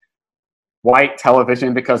this. White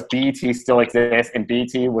television, because BET still exists and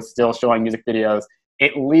BET was still showing music videos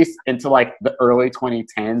at least into like the early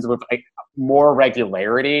 2010s with like more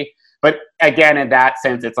regularity. But again, in that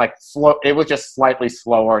sense, it's like slow. It was just slightly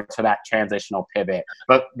slower to that transitional pivot.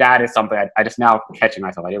 But that is something I just now catching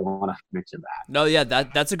myself. I didn't want to mention that. No, yeah,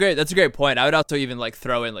 that's a great point. I would also even like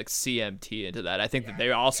throw in like CMT into that. I think that they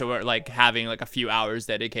also were like having like a few hours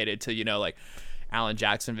dedicated to like Alan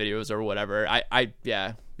Jackson videos or whatever.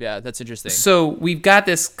 Yeah, that's interesting. So we've got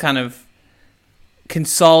this kind of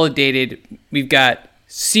consolidated. We've got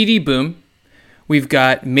CD boom. We've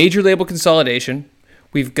got major label consolidation.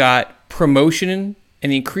 We've got promotion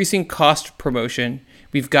and the increasing cost of promotion.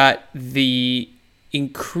 We've got the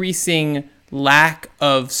increasing lack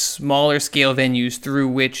of smaller scale venues through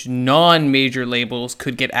which non-major labels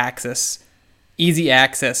could get easy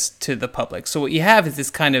access to the public. So what you have is this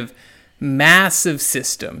kind of massive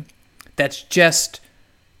system that's just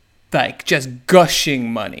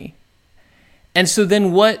gushing money. And so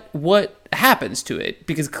then what happens to it?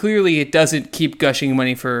 Because clearly it doesn't keep gushing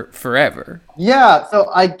money for forever. Yeah, so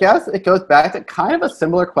I guess it goes back to kind of a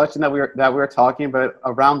similar question that we were talking about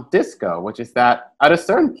around disco, which is that at a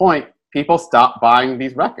certain point people stop buying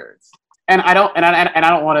these records. And I don't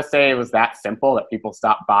want to say it was that simple that people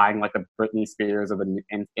stopped buying like the Britney Spears or the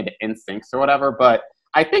NSYNC or whatever, but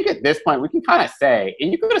I think at this point we can kind of say,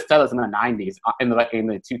 and you could have said this in the 90s, in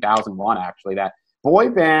the 2001 actually, that boy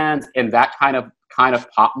bands and that kind of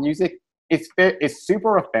pop music is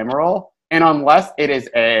super ephemeral, and unless it is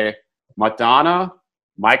a Madonna,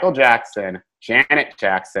 Michael Jackson, Janet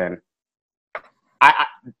Jackson, I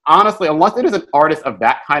honestly, unless it is an artist of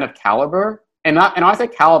that kind of caliber, and when I say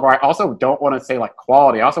caliber, I also don't want to say like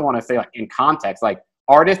quality. I also want to say like in context, like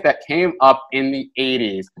artists that came up in the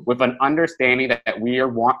 80s with an understanding that we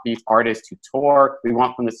want these artists to tour, we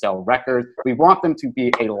want them to sell records, we want them to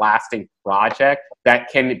be a lasting project that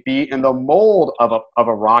can be in the mold of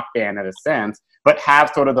a rock band in a sense, but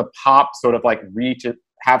have sort of the pop sort of like reach,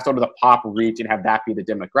 have sort of the pop reach and have that be the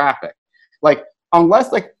demographic. Like,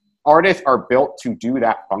 unless like artists are built to do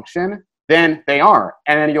that function, then they aren't.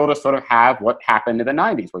 And then you'll just sort of have what happened in the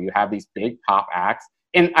 90s, where you have these big pop acts.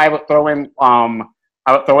 And I would throw in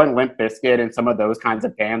Limp Bizkit and some of those kinds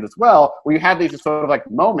of bands as well, where you have these sort of like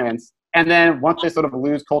moments, and then once they sort of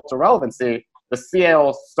lose cultural relevancy, the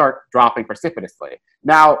sales start dropping precipitously.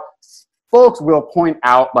 Now, folks will point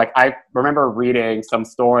out, like I remember reading some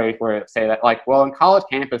stories where it say that, like, well, in college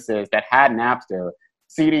campuses that had Napster,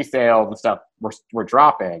 CD sales and stuff were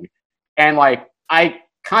dropping. And like, I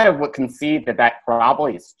kind of would concede that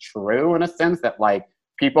probably is true in a sense, that like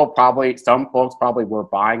some folks probably were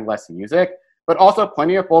buying less music, but also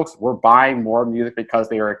plenty of folks were buying more music because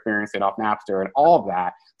they were experiencing it off Napster and all of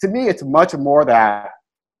that. To me, it's much more that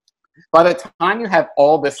by the time you have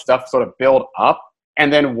all this stuff sort of build up,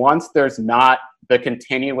 and then once there's not the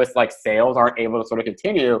continuous like sales aren't able to sort of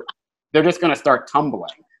continue, they're just going to start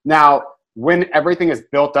tumbling. Now, when everything is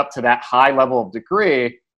built up to that high level of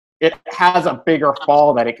degree, it has a bigger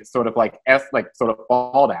fall that it can sort of like sort of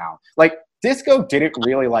fall down. Like disco didn't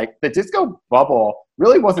really like the disco bubble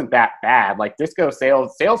really wasn't that bad. Like disco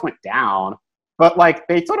sales went down, but like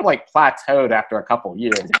they sort of like plateaued after a couple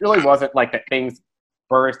years. It really wasn't like that things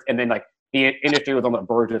burst and then like the industry was on the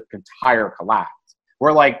verge of entire collapse.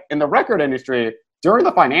 Where like in the record industry during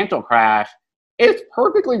the financial crash, it's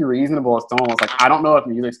perfectly reasonable if someone was like, I don't know if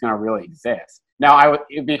music's going to really exist. Now,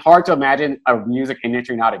 it'd be hard to imagine a music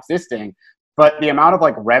industry not existing, but the amount of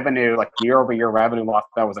like revenue, like year-over-year revenue loss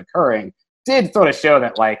that was occurring did sort of show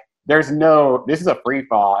that like this is a free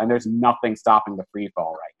fall and there's nothing stopping the free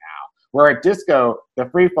fall right now. Where at disco, the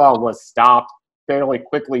free fall was stopped fairly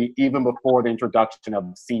quickly even before the introduction of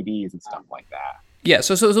CDs and stuff like that. Yeah,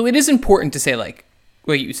 so it is important to say, like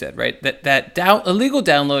what you said, right? That illegal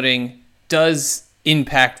downloading does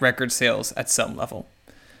impact record sales at some level.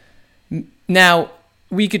 Now,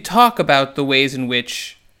 we could talk about the ways in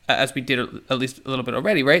which, as we did at least a little bit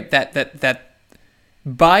already, right? That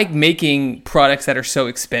by making products that are so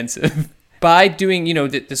expensive, by doing,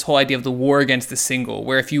 this whole idea of the war against the single,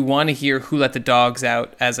 where if you want to hear Who Let the Dogs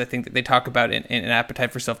Out, as I think that they talk about in An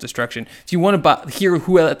Appetite for Self-Destruction, if you want to hear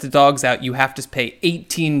Who Let the Dogs Out, you have to pay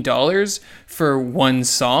 $18 for one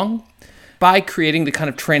song. By creating the kind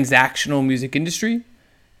of transactional music industry,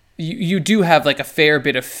 you do have like a fair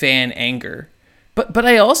bit of fan anger. But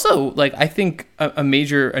I also like, I think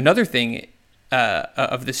another thing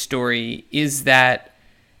of the story is that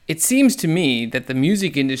it seems to me that the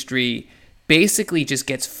music industry basically just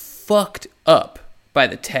gets fucked up by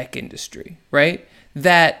the tech industry, right?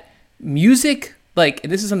 That music, like,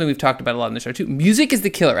 and this is something we've talked about a lot in the show too, music is the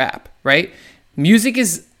killer app, right? Music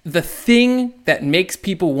is the thing that makes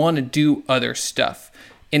people want to do other stuff.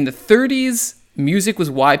 In the 30s, music was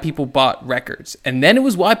why people bought records, and then it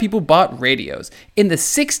was why people bought radios. In the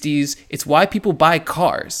 60s, it's why people buy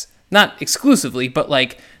cars. Not exclusively, but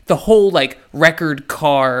like the whole like record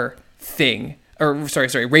car thing, or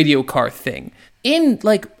sorry, radio car thing. In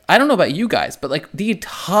like, I don't know about you guys, but like the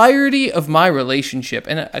entirety of my relationship,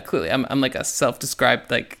 and clearly I'm like a self-described,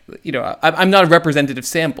 like, I'm not a representative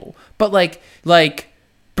sample, but like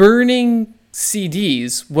burning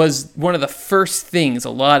CDs was one of the first things a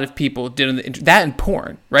lot of people did on that and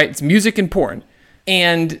porn, right? It's music and porn.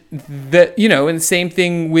 And and the same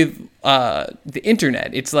thing with the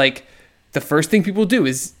internet. It's like the first thing people do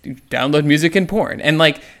is download music and porn. And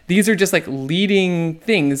like these are just like leading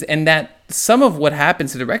things, and that some of what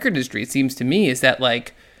happens to the record industry, it seems to me, is that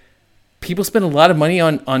like people spend a lot of money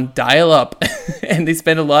on dial-up and they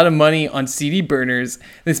spend a lot of money on CD burners.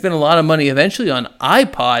 They spend a lot of money eventually on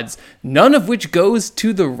iPods, none of which goes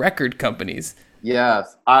to the record companies.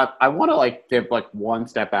 Yes. I want to like give like one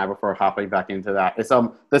step back before hopping back into that. It's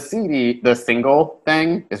the single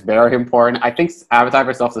thing is very important. I think Appetite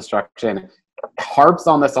for Self-Destruction harps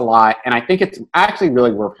on this a lot, and I think it's actually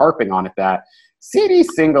really worth harping on it, that the CD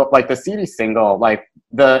single, like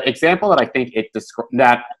the example that I think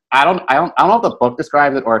that I don't know if the book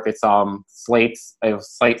describes it or if it's Slate's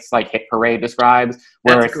like Hit Parade describes,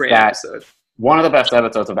 where That's it's a great that episode. One of the best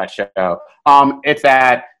episodes of that show. It's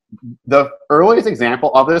that the earliest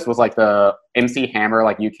example of this was like the MC Hammer,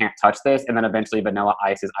 like You Can't Touch This, and then eventually Vanilla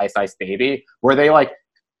Ice's Ice Ice Baby, where they like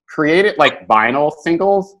created like vinyl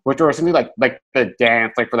singles, which were essentially like the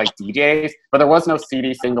dance, like for like DJs, but there was no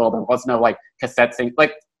CD single, there was no like cassette single,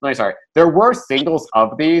 there were singles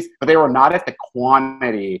of these, but they were not at the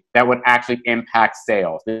quantity that would actually impact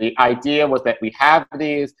sales. The idea was that we have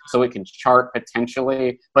these so we can chart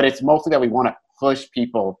potentially, but it's mostly that we want to push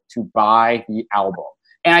people to buy the album.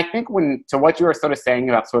 And I think to what you were sort of saying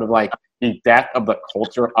about sort of like the death of the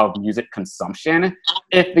culture of music consumption,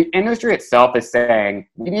 if the industry itself is saying,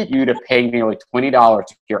 we need you to pay nearly $20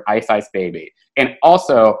 to hear Ice Ice Baby, and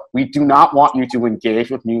also we do not want you to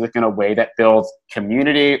engage with music in a way that builds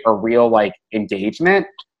community or real like engagement,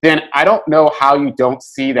 then I don't know how you don't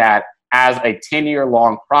see that as a 10-year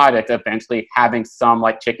long project eventually having some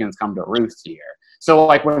like chickens come to roost here. So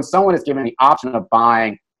like when someone is given the option of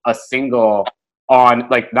buying a single on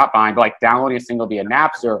like not buying, but like downloading a single via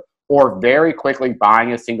Napster or very quickly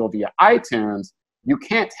buying a single via iTunes, you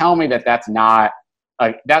can't tell me that that's not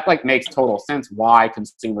that like makes total sense why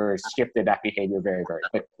consumers shifted that behavior very, very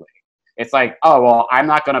quickly. It's like, oh, well, I'm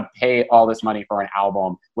not going to pay all this money for an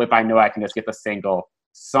album if I know I can just get the single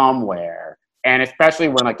somewhere. And especially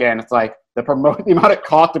when, again, it's like the amount it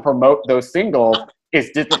costs to promote those singles is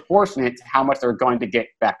disproportionate to how much they're going to get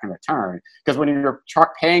back in return. Because when you're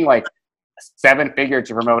paying like 7-figure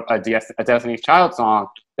to promote a Destiny's Child song,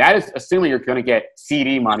 that is assuming you're going to get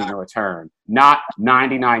CD money in return, not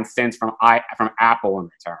 99 cents from Apple in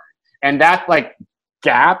return. And that like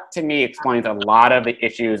gap to me explains a lot of the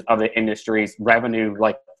issues of the industry's revenue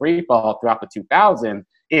like free fall throughout the 2000s,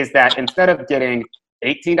 is that instead of getting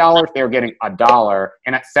 $18, they were getting $1,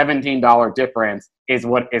 and that $17 difference is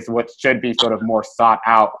what should be sort of more sought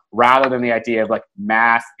out rather than the idea of like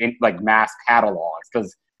mass catalogs.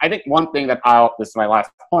 Because I think one thing that this is my last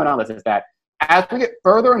point on this, is that as we get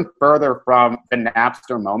further and further from the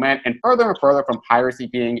Napster moment and further from piracy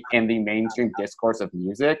being in the mainstream discourse of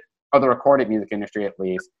music, or the recorded music industry at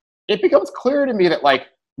least, it becomes clear to me that like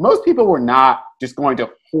most people were not just going to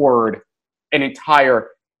hoard an entire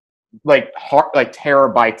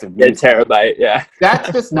terabytes of music. Yeah, terabyte, yeah.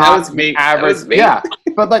 That's just not the average. Yeah,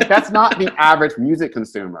 but like that's not the average music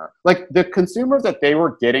consumer. Like the consumers that they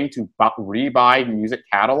were getting to rebuy music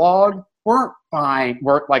catalog weren't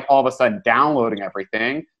like all of a sudden downloading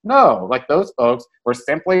everything. No, like those folks were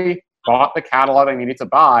simply bought the catalog they needed to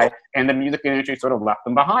buy, and the music industry sort of left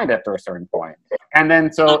them behind after a certain point. And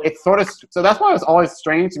then so it's sort of that's why it was always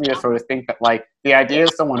strange to me to sort of think that like the idea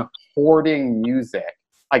of someone hoarding music.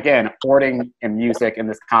 Again, hoarding in music in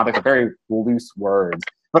this context are very loose words,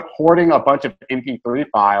 but hoarding a bunch of MP3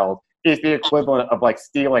 files is the equivalent of like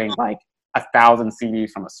stealing like 1,000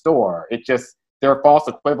 CDs from a store. There are false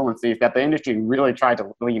equivalencies that the industry really tried to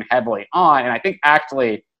lean heavily on, and I think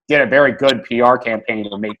actually did a very good PR campaign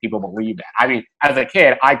to make people believe that. I mean, as a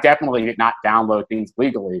kid, I definitely did not download things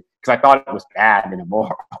legally because I thought it was bad and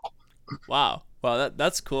immoral. Wow. Well,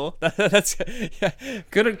 that's cool. That's yeah.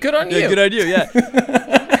 Good on you. Yeah, good idea.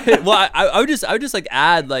 Yeah. Well, I would just like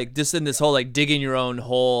add like just in this whole like digging your own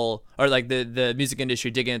hole, or like the music industry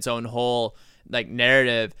digging its own hole like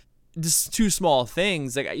narrative. Just two small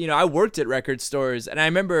things. Like, you know, I worked at record stores, and I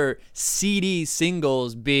remember CD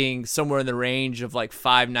singles being somewhere in the range of like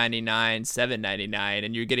 $5.99, $7.99,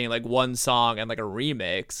 and you're getting like one song and like a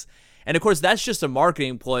remix. And of course, that's just a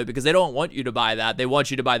marketing ploy because they don't want you to buy that. They want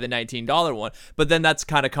you to buy the $19 one. But then that's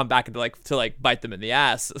kind of come back to bite them in the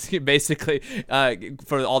ass, basically,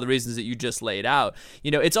 for all the reasons that you just laid out.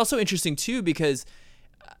 You know, it's also interesting too because,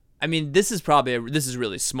 I mean, this is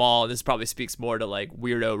really small. This probably speaks more to like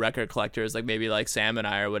weirdo record collectors, like maybe like Sam and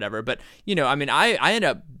I or whatever. But you know, I mean, I end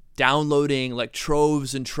up downloading like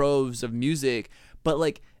troves and troves of music, but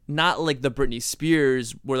like not like the Britney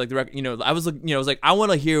Spears where like the record, you know, I was like, I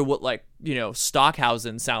want to hear what like, you know,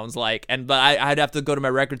 Stockhausen sounds like. But I'd have to go to my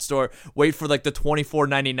record store, wait for like the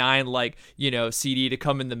 $24.99, like, you know, CD to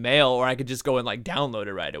come in the mail, or I could just go and like download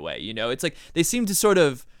it right away. You know, it's like, they seem to sort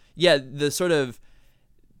of,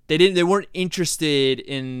 they weren't interested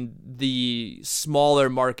in the smaller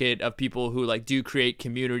market of people who like do create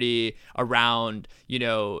community around, you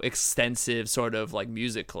know, extensive sort of like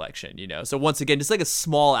music collection, you know? So once again, just like a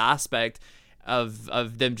small aspect of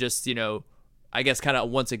them just, you know, I guess kind of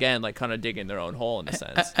once again, like kind of digging their own hole in a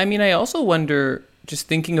sense. I mean, I also wonder, just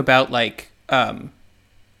thinking about like,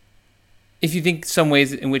 if you think some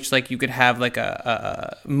ways in which like you could have like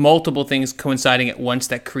a multiple things coinciding at once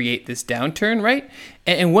that create this downturn, right?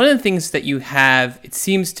 And one of the things that you have, it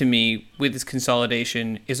seems to me, with this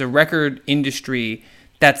consolidation is a record industry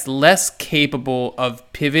that's less capable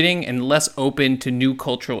of pivoting and less open to new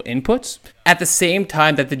cultural inputs. At the same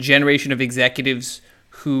time that the generation of executives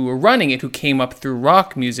who are running it, who came up through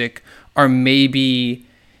rock music, are maybe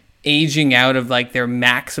aging out of like their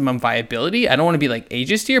maximum viability. I don't want to be like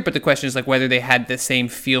ageist here, but the question is like whether they had the same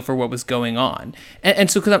feel for what was going on.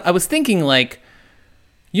 And so because I was thinking like,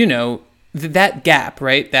 you know, that gap,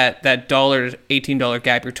 right? That $18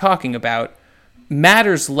 gap you're talking about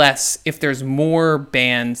matters less if there's more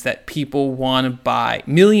bands that people want to buy,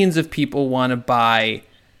 millions of people want to buy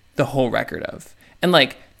the whole record of. And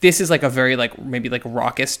like, this is like a very like maybe like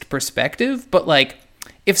rockist perspective, but like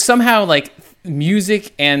if somehow like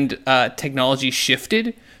music and technology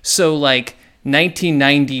shifted, so like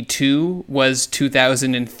 1992 was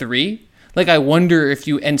 2003, like I wonder if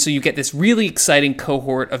so you get this really exciting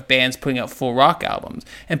cohort of bands putting out full rock albums.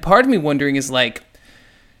 And part of me wondering is like,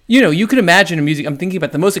 you know, you could imagine I'm thinking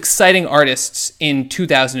about the most exciting artists in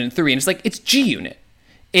 2003, and it's like, it's G-Unit.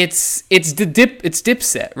 It's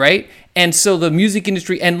Dipset, right? And so the music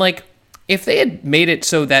industry, and like, if they had made it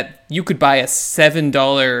so that you could buy a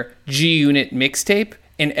 $7 G-Unit mixtape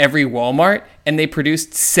in every Walmart, and they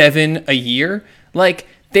produced 7 a year, like,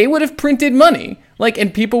 they would have printed money, like,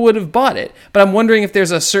 and people would have bought it. But I'm wondering if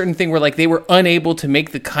there's a certain thing where like they were unable to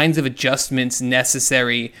make the kinds of adjustments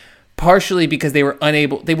necessary, partially because they were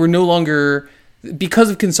no longer, because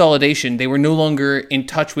of consolidation, they were no longer in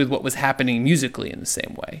touch with what was happening musically in the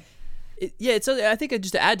same way. I think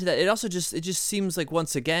just to add to that, it just seems like,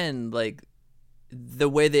 once again, like the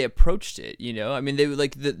way they approached it, you know, I mean, they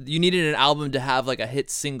like you needed an album to have like a hit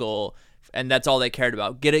single, and that's all they cared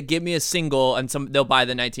about. Get me a single, and they'll buy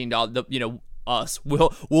the $19, you know,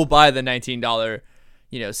 we'll buy the $19,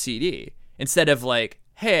 you know, CD, instead of like,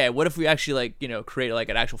 hey, what if we actually like, you know, create like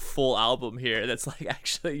an actual full album here that's like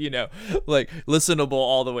actually, you know, like listenable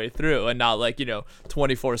all the way through, and not like, you know,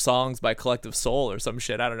 24 songs by Collective Soul or some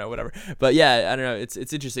shit. I don't know, whatever. But yeah, I don't know. It's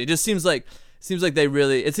interesting. It just seems like they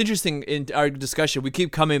really, it's interesting in our discussion. We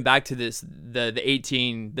keep coming back to this, the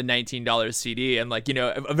 $19 CD, and like, you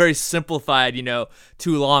know, a very simplified, you know,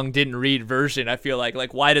 too long didn't read version. I feel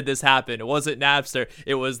like why did this happen? It wasn't Napster.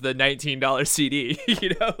 It was the $19 CD, you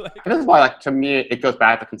know? Like, this is why, like, to me, it goes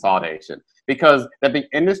back to consolidation, because the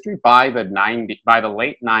industry by the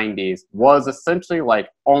late 90s was essentially like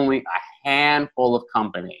only a handful of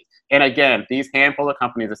companies. And again, these handful of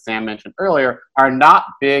companies, as Sam mentioned earlier, are not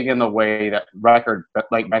big in the way that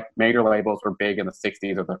major labels were big in the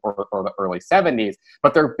 60s or the early 70s,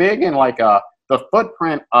 but they're big in like the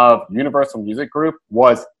footprint of Universal Music Group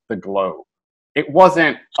was the globe. It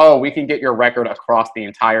wasn't, oh, we can get your record across the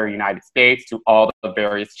entire United States to all the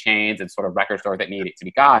various chains and sort of record stores that need it to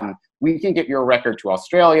be gotten. We can get your record to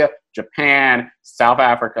Australia, Japan, South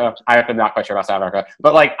Africa. I'm not quite sure about South Africa,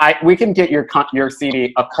 but like we can get your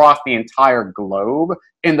CD across the entire globe.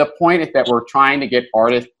 And the point is that we're trying to get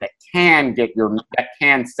artists that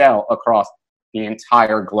can sell across the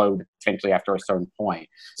entire globe potentially after a certain point.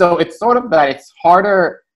 So it's sort of that it's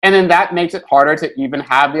harder. And then that makes it harder to even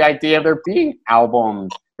have the idea of there being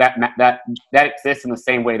albums that exist in the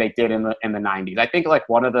same way they did in the 90s. I think like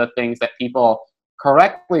one of the things that people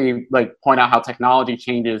correctly like point out how technology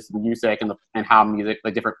changes music and how music,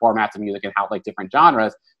 like different formats of music and how like different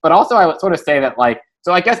genres. But also I would sort of say that like,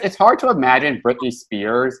 so I guess it's hard to imagine Britney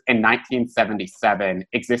Spears in 1977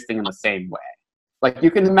 existing in the same way. Like you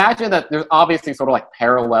can imagine that there's obviously sort of like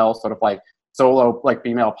parallel sort of like solo like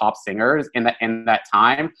female pop singers in that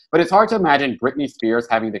time, but it's hard to imagine Britney Spears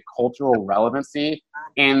having the cultural relevancy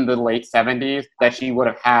in the late 70s that she would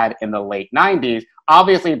have had in the late 90s,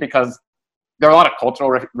 obviously because there are a lot of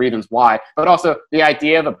cultural reasons why, but also the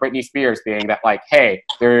idea of Britney Spears being that like, hey,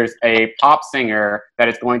 there's a pop singer that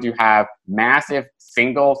is going to have massive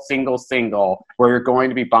single where you're going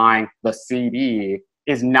to be buying the CD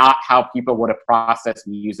is not how people would have processed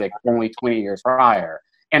music only 20 years prior.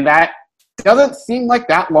 And that doesn't seem like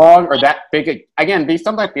that long or that big. Again, these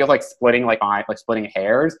sometimes feel like splitting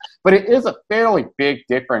hairs, but it is a fairly big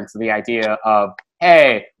difference in the idea of,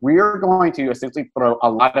 hey, we're going to essentially throw a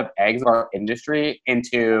lot of eggs of our industry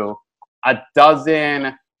into a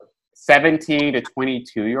dozen 17 to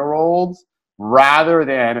 22-year-olds rather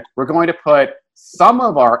than we're going to put some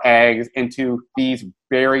of our eggs into these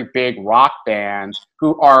very big rock bands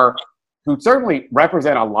who certainly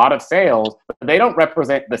represent a lot of sales, but they don't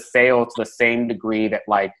represent the sales to the same degree that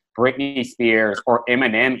like Britney Spears or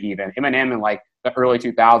Eminem even. Eminem in like the early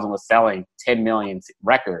 2000s was selling 10 million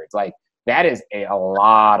records. Like that is a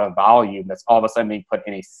lot of volume that's all of a sudden being put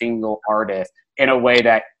in a single artist in a way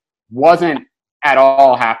that wasn't at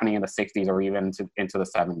all happening in the 60s or even into the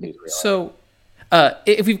 70s. Really. So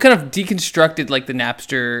if we've kind of deconstructed like the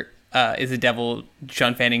Napster is the devil,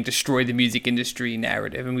 Sean Fanning destroyed the music industry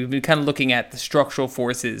narrative, and we've been kind of looking at the structural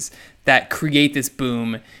forces that create this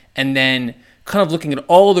boom, and then kind of looking at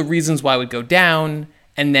all the reasons why it would go down,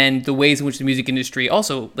 and then the ways in which the music industry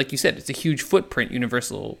also, like you said, it's a huge footprint,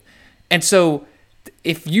 Universal. And so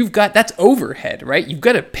if you've got, that's overhead, right? You've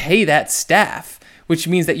got to pay that staff, which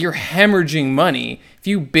means that you're hemorrhaging money. If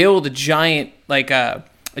you build a giant, like a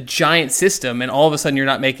giant system and all of a sudden you're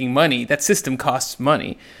not making money, that system costs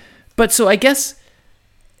money. But so I guess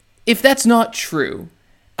if that's not true,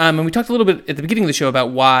 and we talked a little bit at the beginning of the show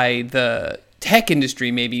about why the tech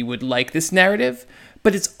industry maybe would like this narrative,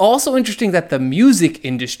 but it's also interesting that the music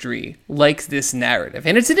industry likes this narrative.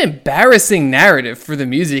 And it's an embarrassing narrative for the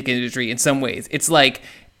music industry in some ways. It's like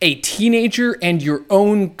a teenager and your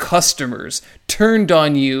own customers turned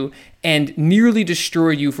on you and nearly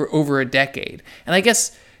destroyed you for over a decade. And I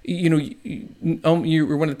guess, you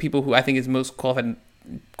were one of the people who I think is most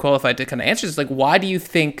qualified to kind of answer this. Like, why do you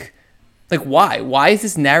think... Like, why? Why has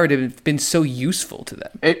this narrative been so useful to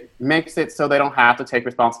them? It makes it so they don't have to take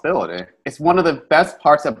responsibility. It's one of the best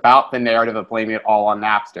parts about the narrative of blaming it all on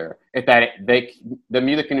Napster, is that the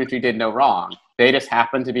music industry did no wrong. They just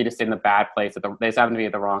happened to be just in the bad place. They just happened to be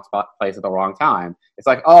at the wrong place at the wrong time. It's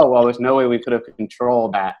like, oh, well, there's no way we could have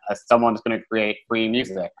controlled that as someone is going to create free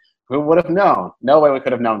music. Who would have known? No way we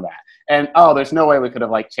could have known that. And, oh, there's no way we could have,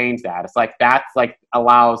 like, changed that. It's like, that's, like,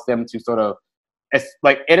 allows them to sort of, it's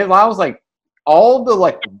like, it allows, like, all the,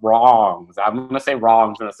 like, wrongs, I'm going to say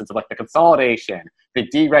wrongs in the sense of, like, the consolidation, the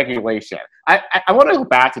deregulation. I want to go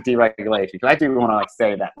back to deregulation, because I do want to, like,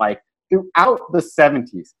 say that, like, throughout the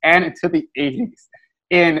 70s and into the 80s,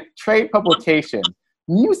 in trade publications,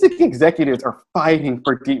 music executives are fighting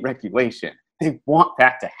for deregulation. They want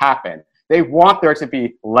that to happen. They want there to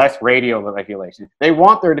be less radio regulation. They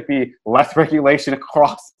want there to be less regulation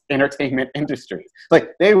across entertainment industries.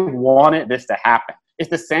 Like, they wanted this to happen. It's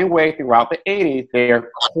the same way throughout the 80s. They are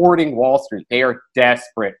courting Wall Street. They are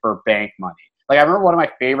desperate for bank money. Like, I remember one of my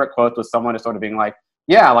favorite quotes was someone just sort of being like,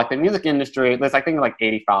 yeah, like the music industry, I think like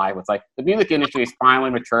 85, it's like the music industry is finally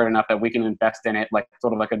matured enough that we can invest in it like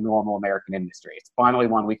sort of like a normal American industry. It's finally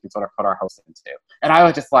one we can sort of put our hopes into. And I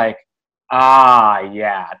was just like,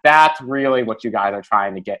 yeah, that's really what you guys are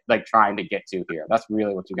trying to get to here. That's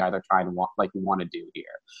really what you guys are trying to want to do here.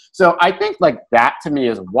 So I think like that to me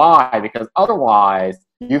is why, because otherwise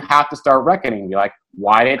you have to start reckoning. Be like,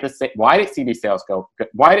 why did CD sales go?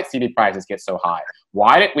 Why did CD prices get so high?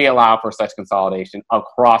 Why did we allow for such consolidation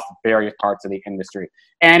across various parts of the industry?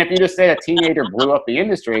 And if you just say a teenager blew up the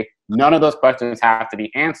industry, none of those questions have to be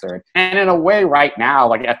answered. And in a way, right now,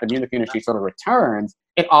 like as the music industry sort of returns,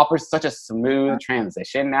 it offers such a smooth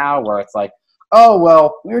transition now, where it's like, oh,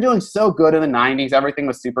 well, we were doing so good in the 90s. Everything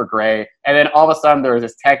was super great. And then all of a sudden there was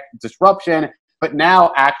this tech disruption. But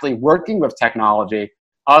now actually working with technology,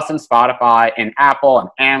 us and Spotify and Apple and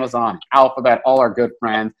Amazon and Alphabet, all our good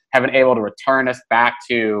friends, have been able to return us back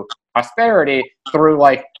to prosperity through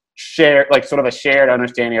sort of a shared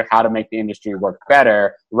understanding of how to make the industry work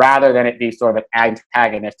better, rather than it be sort of an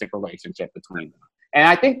antagonistic relationship between them. And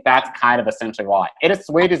I think that's kind of essentially why. It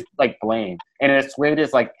assuages like blame, and it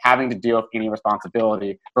assuages like having to deal with any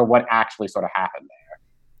responsibility for what actually sort of happened there.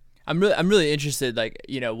 I'm really interested, like,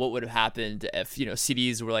 what would have happened if,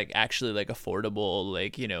 CDs were like actually like affordable,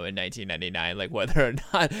 like, in 1999, like whether or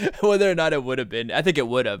not it would have been. I think it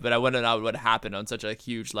would have, but I wonder not what happened on such a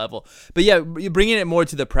huge level. But yeah, bringing it more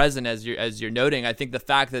to the present, as you're noting, I think the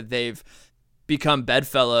fact that they've become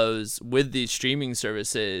bedfellows with these streaming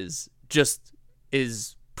services just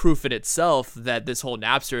is proof in itself that this whole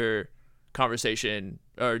Napster conversation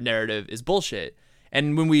or narrative is bullshit.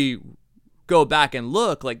 And when we go back and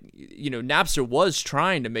look, like, Napster was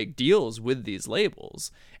trying to make deals with these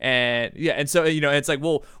labels, and so it's like,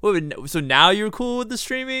 well, so now you're cool with the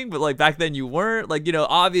streaming, but like back then you weren't, like,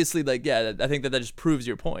 obviously, like, yeah, I think that just proves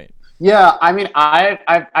your point. Yeah, I mean,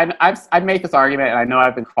 I've made this argument, and I know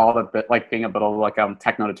I've been called a bit like being a bit of like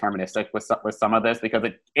techno-deterministic with some of this, because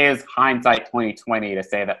it is hindsight 2020 to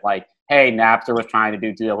say that like, hey, Napster was trying to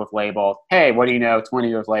do deal with labels. Hey, what do you know? 20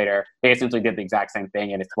 years later, they essentially did the exact same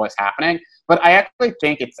thing, and it's what's happening. But I actually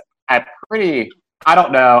think it's a pretty, I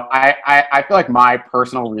don't know. I feel like my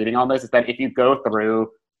personal reading on this is that if you go through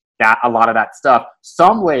a lot of that stuff,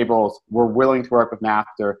 some labels were willing to work with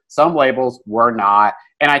Napster, some labels were not.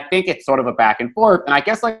 And I think it's sort of a back and forth. And I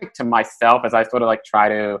guess like to myself, as I sort of like try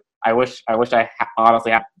to, I wish I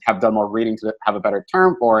honestly have done more reading to have a better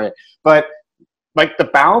term for it. But like the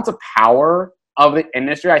balance of power of the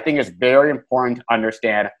industry, I think is very important to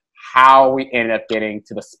understand how we ended up getting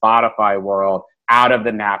to the Spotify world out of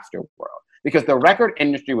the Napster world. Because the record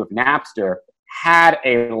industry with Napster had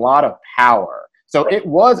a lot of power. So it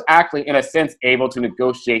was actually, in a sense, able to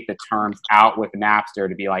negotiate the terms out with Napster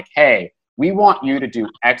to be like, hey, we want you to do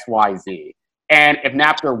X, Y, Z. And if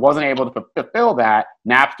Napster wasn't able to fulfill that,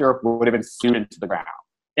 Napster would have been sued into the ground.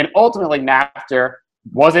 And ultimately, Napster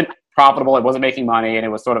wasn't profitable. It wasn't making money, and it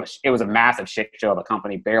was a massive shit show of a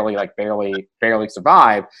company, barely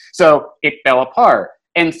survived. So it fell apart.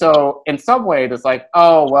 And so in some ways, it's like,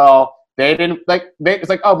 oh well, it's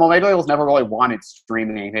like, oh well, major labels never really wanted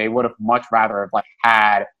streaming. They would have much rather have like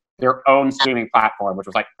had their own streaming platform, which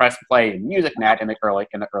was like Press Play and MusicNet in the early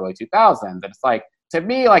 2000s. And it's like, to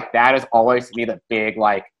me, like that is always to me the big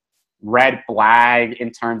like red flag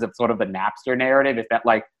in terms of sort of the Napster narrative, is that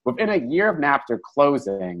like within a year of Napster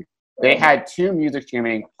closing, they had two music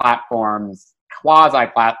streaming platforms, quasi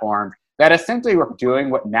platforms, that essentially were doing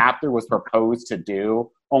what Napster was proposed to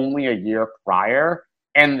do only a year prior.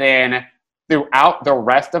 And then throughout the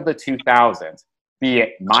rest of the 2000s, be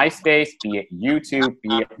it MySpace, be it YouTube,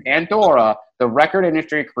 be it Pandora, the record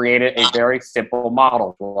industry created a very simple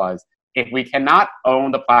model. Was, if we cannot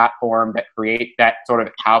own the platform that create that sort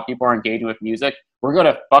of how people are engaging with music, we're going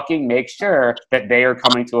to fucking make sure that they are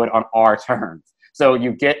coming to it on our terms. So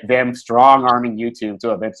you get them strong-arming YouTube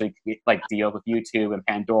to eventually like deal with YouTube and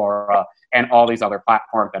Pandora and all these other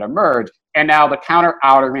platforms that emerge. And now the counter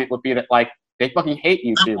argument would be that like they fucking hate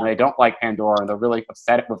YouTube and they don't like Pandora and they're really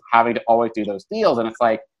upset with having to always do those deals. And it's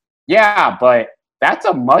like, yeah, but that's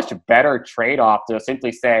a much better trade-off to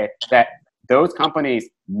simply say that those companies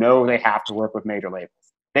know they have to work with major labels.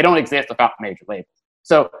 They don't exist without major labels.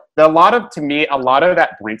 So a lot of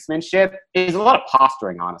that brinksmanship is a lot of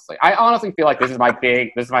posturing, honestly. I honestly feel like this is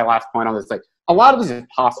my last point on this. Like, a lot of this is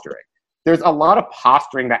posturing. There's a lot of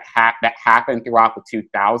posturing that happened throughout the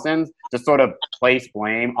 2000s to sort of place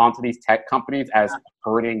blame onto these tech companies as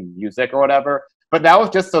hurting music or whatever. But that was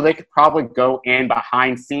just so they could probably go in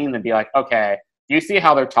behind scenes and be like, okay, do you see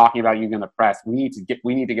how they're talking about you in the press? We need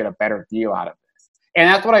to get a better deal out of this. And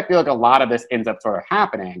that's what I feel like a lot of this ends up sort of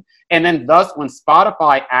happening. And then thus when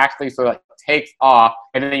Spotify actually sort of takes off,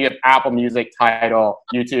 and then you have Apple Music, Tidal,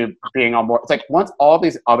 YouTube being on board, it's like once all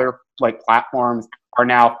these other like platforms are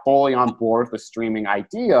now fully on board with the streaming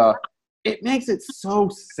idea, it makes it so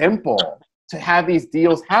simple to have these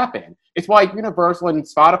deals happen. It's why Universal and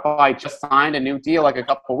Spotify just signed a new deal like a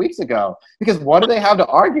couple of weeks ago, because what do they have to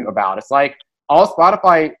argue about? It's like, all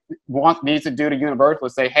Spotify needs to do to Universal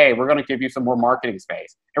is say, hey, we're going to give you some more marketing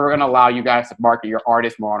space, and we're going to allow you guys to market your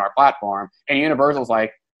artists more on our platform. And Universal's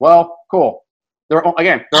like, well, cool. There are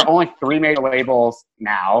only 3 major labels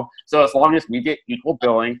now, so as long as we get equal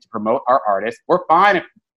billing to promote our artists, we're fine if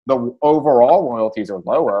the overall royalties are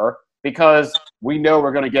lower, because we know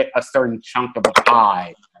we're going to get a certain chunk of the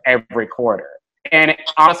pie every quarter. And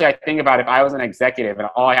honestly, I think about if I was an executive and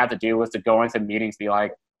all I had to do was to go into meetings and be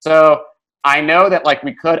like, so I know that like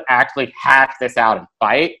we could actually hack this out and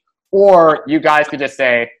fight, or you guys could just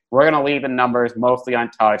say, we're going to leave the numbers mostly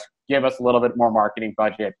untouched, give us a little bit more marketing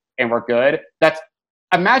budget, and we're good.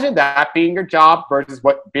 Imagine that being your job versus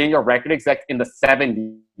what being a record exec in the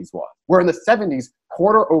 70s was. Where in the 70s,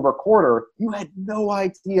 quarter over quarter, you had no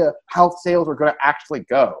idea how sales were going to actually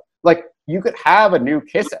go. Like, you could have a new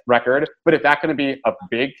Kiss record, but is that going to be a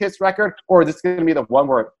big Kiss record? Or is this going to be the one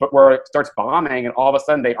where it starts bombing and all of a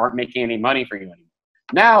sudden they aren't making any money for you anymore?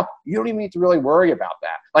 Now, you don't even need to really worry about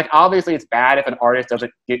that. Like, obviously, it's bad if an artist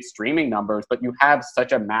doesn't get streaming numbers, but you have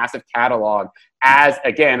such a massive catalog as,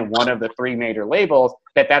 again, one of the 3 major labels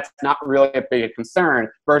that's not really a big concern,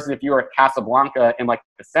 versus if you were at Casablanca in, like,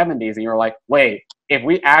 the 70s and you're like, wait, if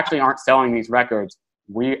we actually aren't selling these records,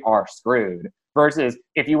 we are screwed. Versus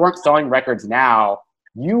if you weren't selling records now,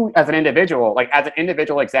 you as an individual, like as an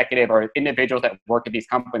individual executive or individuals that work at these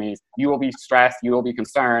companies, you will be stressed, you will be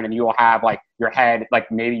concerned, and you will have like your head, like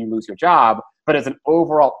maybe you lose your job. But as an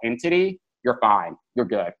overall entity, you're fine, you're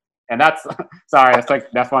good. And that's sorry,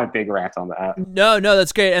 that's my big rant on that. No,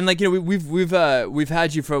 that's great. And like, you know, we've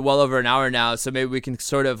had you for well over an hour now, so maybe we can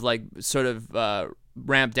sort of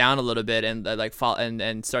ramp down a little bit and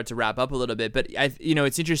and start to wrap up a little bit. But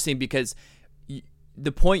it's interesting because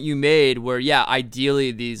the point you made where, yeah,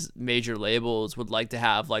 ideally these major labels would like to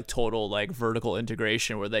have like total like vertical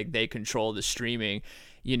integration where like they control the streaming,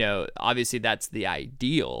 obviously that's the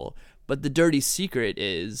ideal. But the dirty secret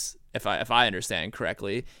is, if I understand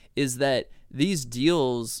correctly, is that these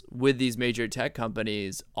deals with these major tech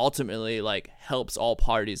companies ultimately like helps all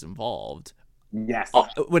parties involved. Yes.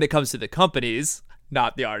 When it comes to the companies,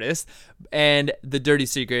 not the artists. And the dirty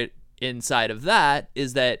secret inside of that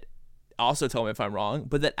is that, also tell me if I'm wrong,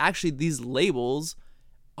 but that actually these labels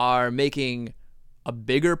are making a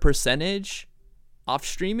bigger percentage off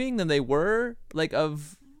streaming than they were like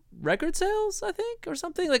of record sales, I think, or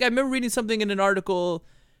something. Like I remember reading something in an article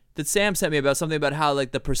that Sam sent me about something about how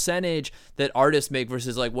like the percentage that artists make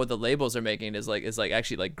versus like what the labels are making is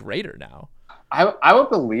actually like greater now. I would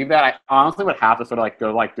believe that. I honestly would have to sort of like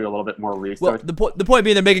go like do a little bit more research. Well, the point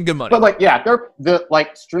being they're making good money. But like, yeah,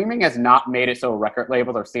 like streaming has not made it so record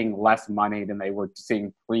labels are seeing less money than they were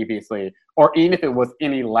seeing previously, or even if it was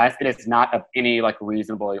any less, it is not of any like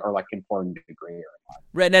reasonable or like important degree.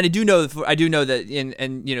 Right, and I do know that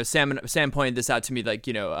and you know Sam pointed this out to me like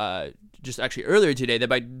just actually earlier today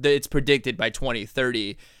that it's predicted by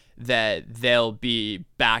 2030 that they'll be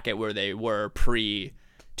back at where they were pre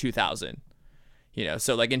 2000.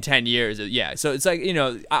 So like in 10 years, yeah. So it's like,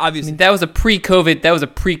 obviously. I mean, that was a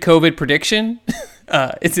pre-COVID prediction.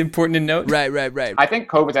 It's important to note. Right. I think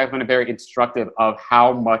COVID's actually been very instructive of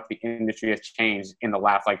how much the industry has changed in the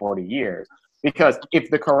last like 40 years. Because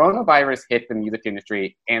if the coronavirus hit the music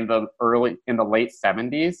industry in the late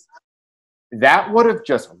 70s, that would have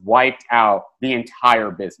just wiped out the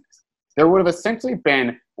entire business. There would have essentially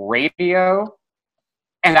been radio,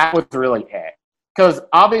 and that was really it. Because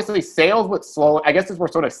obviously sales would slowly, I guess as we're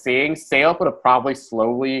sort of seeing, sales would have probably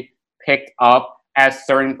slowly picked up as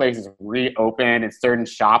certain places reopen and certain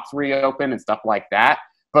shops reopen and stuff like that.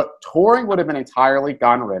 But touring would have been entirely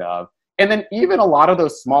gotten rid of. And then even a lot of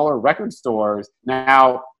those smaller record stores,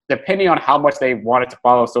 now, depending on how much they wanted to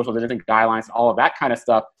follow social distancing guidelines and all of that kind of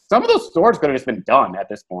stuff, some of those stores could have just been done at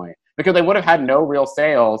this point because they would have had no real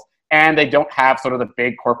sales and they don't have sort of the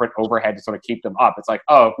big corporate overhead to sort of keep them up. It's like,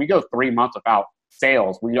 oh, if we go 3 months without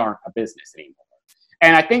sales, we aren't a business anymore.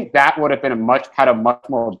 And I think that would have been had a much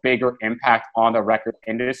more bigger impact on the record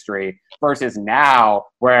industry versus now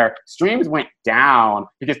where streams went down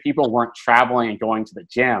because people weren't traveling and going to the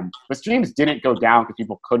gym. But streams didn't go down because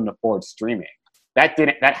people couldn't afford streaming. That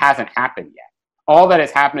hasn't happened yet. All that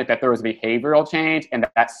has happened is that there was behavioral change and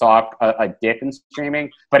that saw a dip in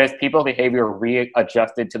streaming. But as people's behavior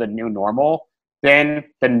readjusted to the new normal, then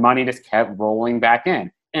the money just kept rolling back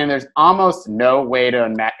in. And there's almost no way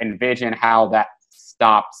to envision how that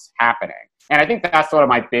stops happening. And I think that's sort of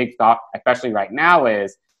my big thought, especially right now,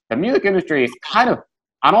 is the music industry is kind of,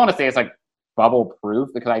 I don't want to say it's like bubble proof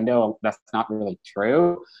because I know that's not really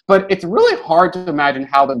true, but it's really hard to imagine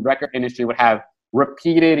how the record industry would have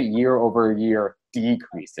repeated year over year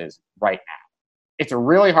decreases right now. It's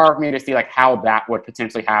really hard for me to see like how that would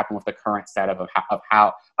potentially happen with the current setup of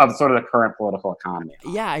sort of the current political economy.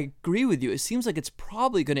 Yeah, I agree with you. It seems like it's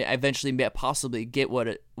probably going to eventually possibly get what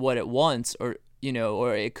it wants, or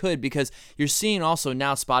or it could, because you're seeing also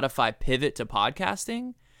now Spotify pivot to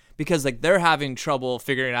podcasting because like they're having trouble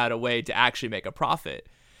figuring out a way to actually make a profit.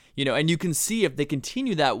 And you can see if they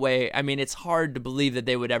continue that way, I mean, it's hard to believe that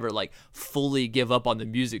they would ever like fully give up on the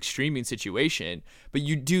music streaming situation. But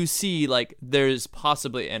you do see like there's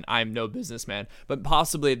possibly, and I'm no businessman, but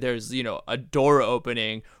possibly there's, a door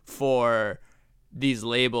opening for these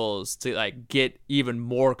labels to like get even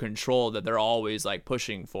more control that they're always like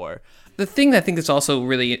pushing for. The thing that I think is also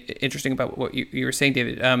really interesting about what you were saying,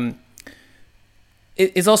 David,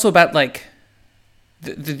 is also about like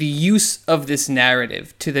the use of this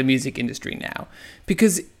narrative to the music industry now,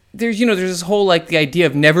 because there's this whole like the idea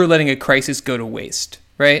of never letting a crisis go to waste,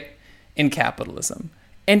 right, in capitalism.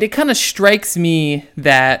 And it kind of strikes me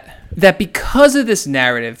that because of this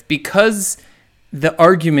narrative, because the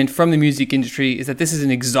argument from the music industry is that this is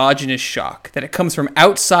an exogenous shock, that it comes from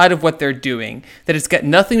outside of what they're doing, that it's got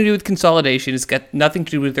nothing to do with consolidation, it's got nothing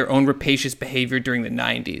to do with their own rapacious behavior during the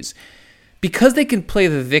 90s. Because they can play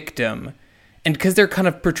the victim, and because they're kind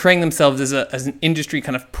of portraying themselves as an industry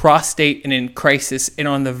kind of prostate and in crisis and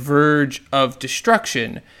on the verge of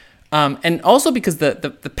destruction, and also because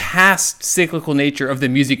the past cyclical nature of the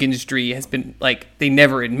music industry has been like, they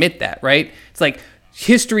never admit that, right? It's like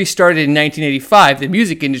history started in 1985. The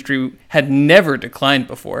music industry had never declined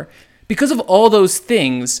before. Because of all those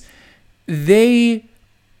things, they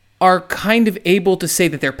are kind of able to say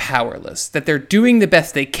that they're powerless, that they're doing the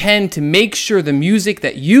best they can to make sure the music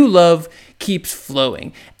that you love keeps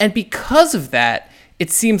flowing. And because of that,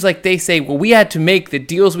 it seems like they say, well, we had to make the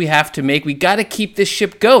deals we have to make. We got to keep this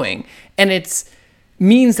ship going. And it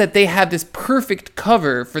means that they have this perfect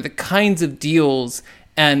cover for the kinds of deals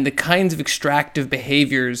and the kinds of extractive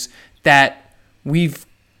behaviors that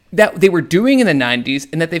they were doing in the 90s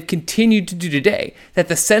and that they've continued to do today. That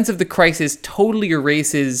the sense of the crisis totally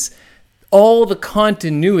erases all the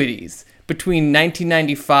continuities between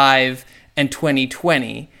 1995 and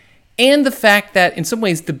 2020. And the fact that, in some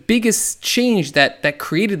ways, the biggest change that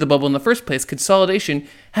created the bubble in the first place, consolidation,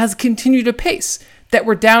 has continued apace. That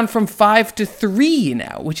we're down from 5 to 3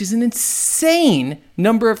 now, which is an insane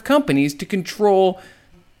number of companies to control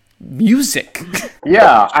music.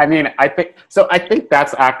 Yeah, I mean, I think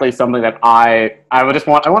that's actually something that I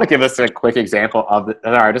want to give us a quick example of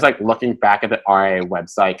just like looking back at the RIAA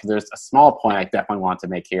website, because there's a small point I definitely want to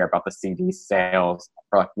make here about the CD sales.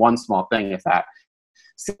 Or like one small thing is that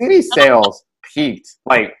CD sales peaked,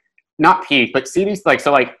 like not peaked, but CDs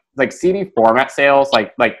like CD format sales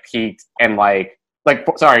like peaked and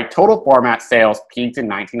total format sales peaked in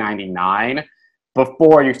 1999.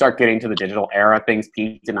 Before you start getting to the digital era, things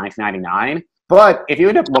peaked in 1999. But if you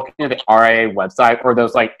end up looking at the RIAA website or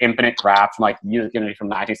those like infinite graphs from like music industry from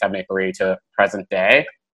 1973 to present day,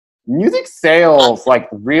 music sales like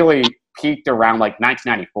really peaked around like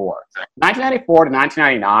 1994. 1994 to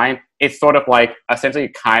 1999, it's sort of like essentially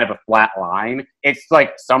kind of a flat line. It's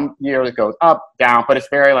like some years it goes up, down, but it's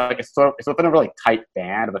very like it's within a really tight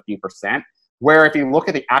band of a few percent. Where if you look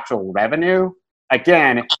at the actual revenue,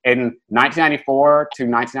 again, in 1994 to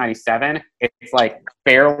 1997, it's like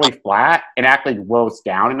fairly flat. It actually goes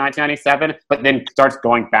down in 1997, but then starts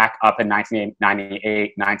going back up in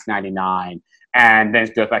 1998, 1999, and then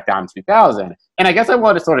it goes back down in 2000. And I guess I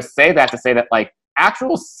wanted to sort of say that like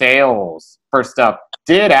actual sales for stuff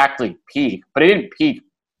did actually peak, but it didn't peak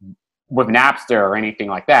with Napster or anything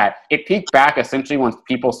like that. It peaked back essentially once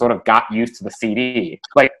people sort of got used to the CD.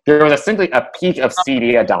 Like there was essentially a peak of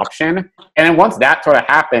CD adoption. And then once that sort of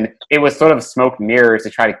happened, it was sort of smoke and mirrors to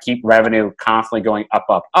try to keep revenue constantly going up,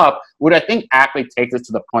 up, up, which I think actually takes us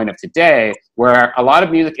to the point of today where a lot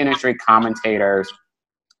of music industry commentators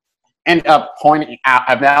end up pointing out,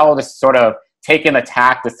 have now just sort of taken the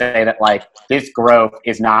tack to say that like this growth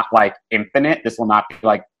is not like infinite. This will not be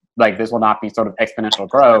like this will not be sort of exponential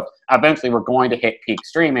growth. Eventually, we're going to hit peak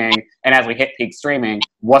streaming. And as we hit peak streaming,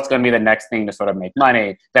 what's going to be the next thing to sort of make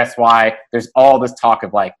money? That's why there's all this talk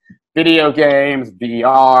of like video games,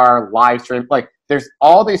 VR, live stream. Like there's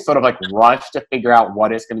all these sort of like rush to figure out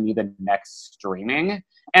what is going to be the next streaming.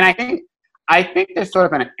 And I think there's sort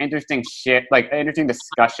of an interesting interesting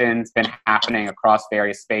discussions been happening across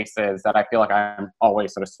various spaces that I feel like I'm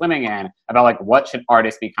always sort of swimming in about like what should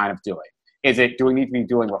artists be kind of doing? Do we need to be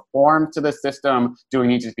doing reform to the system? Do we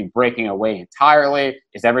need to just be breaking away entirely?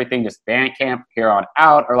 Is everything just Bandcamp here on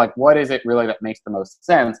out? Or like, what is it really that makes the most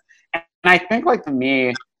sense? And I think like to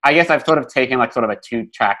me, I guess I've sort of taken like sort of a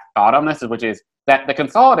two-track thought on this, which is that the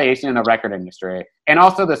consolidation in the record industry and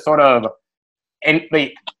also the sort of, this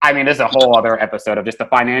is a whole other episode of just the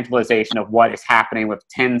financialization of what is happening with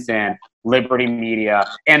Tencent, Liberty Media,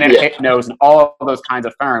 and then Hypnos and all of those kinds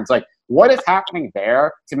of firms. Like what is happening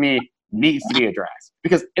there to me needs to be addressed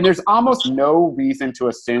and there's almost no reason to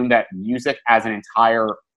assume that music as an entire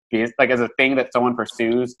business, like as a thing that someone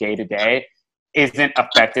pursues day to day, isn't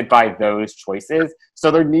affected by those choices.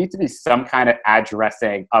 So there needs to be some kind of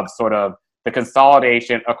addressing of sort of the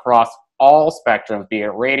consolidation across all spectrums, be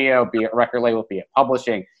it radio, be it record label, be it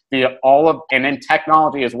publishing, be it and then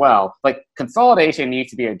technology as well. Like consolidation needs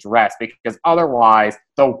to be addressed because otherwise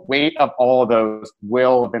the weight of all of those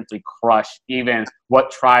will eventually crush even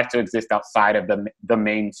what tries to exist outside of the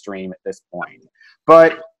mainstream at this point.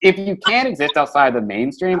 But if you can't exist outside the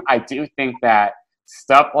mainstream, I do think that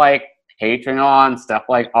stuff like Patreon, stuff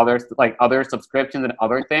like other subscriptions and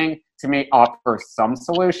other things, to me, offer some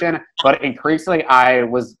solution. But increasingly, I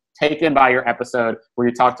was taken by your episode where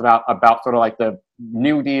you talked about sort of like the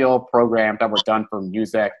New Deal programs that were done for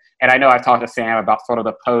music. And I know I've talked to Sam about sort of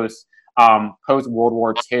the post World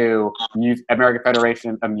War II American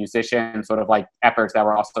Federation of Musicians sort of like efforts that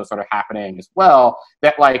were also sort of happening as well.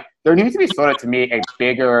 That like there needs to be sort of to me a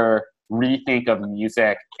bigger rethink of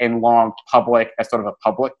music and long public as sort of a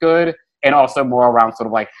public good, and also more around sort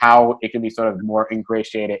of like how it can be sort of more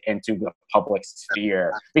ingratiated into the public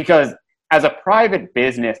sphere. Because as a private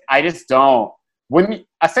business, I just don't.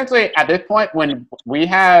 Essentially, at this point, when we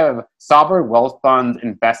have sovereign wealth funds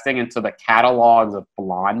investing into the catalogs of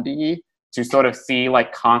Blondie to sort of see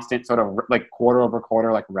like constant sort of like quarter over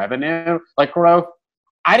quarter like revenue like growth,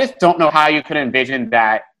 I just don't know how you could envision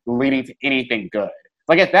that leading to anything good.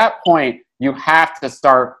 Like at that point, you have to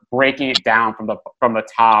start breaking it down from the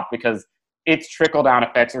top because its trickle down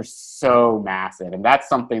effects are so massive, and that's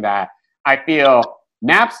something that I feel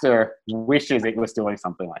Napster wishes it was doing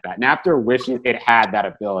something like that. Napster wishes it had that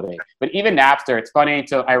ability. But even Napster, it's funny.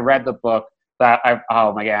 I read the book that I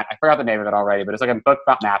forgot the name of it already, but it's like a book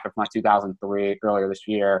about Napster from like 2003, earlier this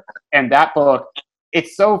year. And that book,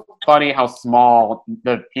 it's so funny how small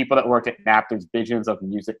the people that worked at Napster's visions of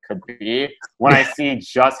music could be when I see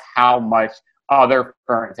just how much other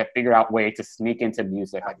firms have figured out ways to sneak into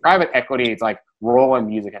music. Like private equity, it's like role in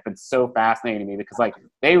music have been so fascinating to me because like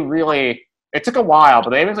they really, it took a while, but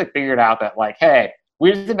they eventually figured out that like, hey,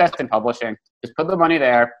 we just invest in publishing, just put the money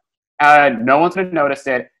there, No one's going to notice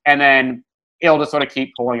it, and then it'll just sort of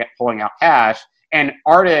keep pulling out cash. And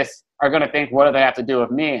artists are going to think, what do they have to do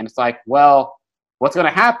with me? And it's like, well, what's going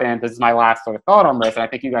to happen? This is my last sort of thought on this, and I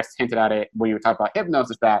think you guys hinted at it when you were talking about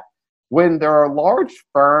Hypnos, is that when there are large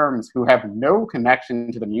firms who have no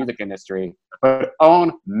connection to the music industry, but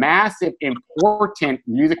own massive, important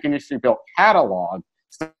music industry built catalog,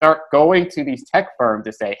 start going to these tech firms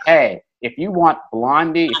to say, hey, if you want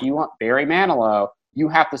Blondie, if you want Barry Manilow, you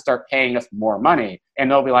have to start paying us more money.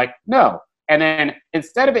 And they'll be like, no. And then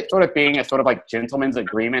instead of it sort of being a sort of like gentleman's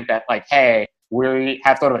agreement that like, hey, we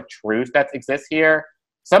have sort of a truce that exists here,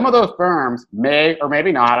 some of those firms may or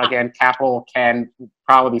maybe not, again, capital can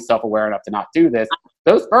probably be self-aware enough to not do this.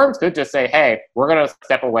 Those firms could just say, hey, we're going to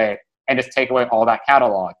step away and just take away all that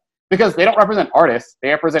catalog. Because they don't represent artists, they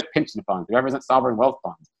represent pension funds, they represent sovereign wealth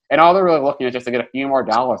funds. And all they're really looking at just to get a few more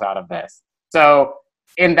dollars out of this. So,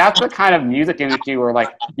 and that's the kind of music industry we're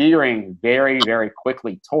like gearing very, very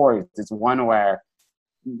quickly towards. It's one where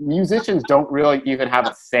musicians don't really even have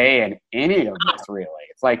a say in any of this, really.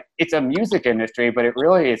 It's like, it's a music industry, but it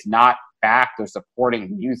really is not backed or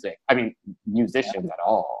supporting musicians at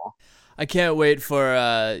all. I can't wait for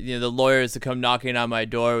the lawyers to come knocking on my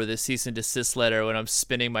door with a cease and desist letter when I'm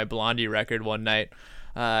spinning my Blondie record one night,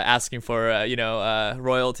 asking for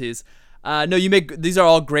royalties. No, these are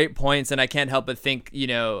all great points, and I can't help but think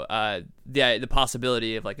the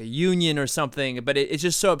possibility of like a union or something. But it's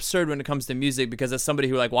just so absurd when it comes to music, because as somebody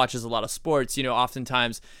who like watches a lot of sports,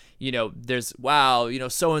 oftentimes there's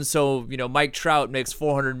so and so Mike Trout is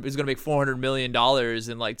going to make $400 million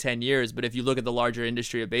in like 10 years. But if you look at the larger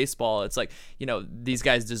industry of baseball, it's like these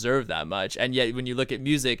guys deserve that much. And yet when you look at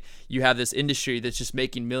music, you have this industry that's just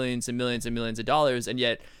making millions and millions and millions of dollars, and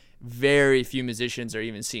yet very few musicians are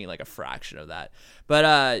even seeing like a fraction of that.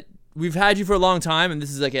 But we've had you for a long time, and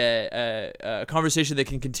this is like a conversation that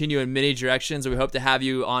can continue in many directions, and we hope to have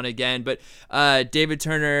you on again. But David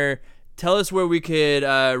Turner, tell us where we could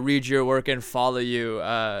read your work and follow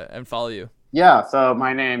you. Yeah, so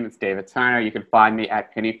my name is David Turner. You can find me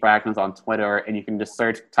at Penny Fractions on Twitter, and you can just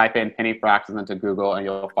type in Penny Fractions into Google, and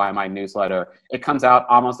you'll find my newsletter. It comes out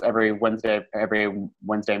almost every Wednesday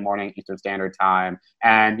morning Eastern Standard Time.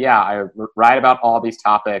 And yeah, I write about all these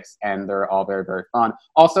topics, and they're all very, very fun.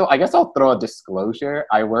 Also, I guess I'll throw a disclosure.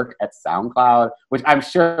 I work at SoundCloud, which I'm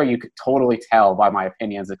sure you could totally tell by my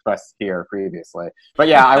opinions expressed here previously. But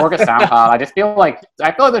yeah, I work at SoundCloud. I feel like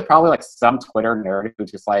there's probably like some Twitter nerd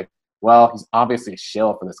who's just like, well, he's obviously a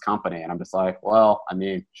shill for this company. And I'm just like, well, I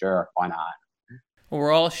mean, sure, why not? Well,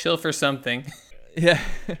 we're all shill for something. Yeah.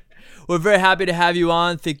 We're very happy to have you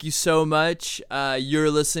on. Thank you so much. You're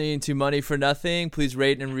listening to Money for Nothing. Please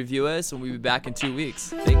rate and review us, and we'll be back in 2 weeks.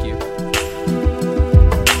 Thank you.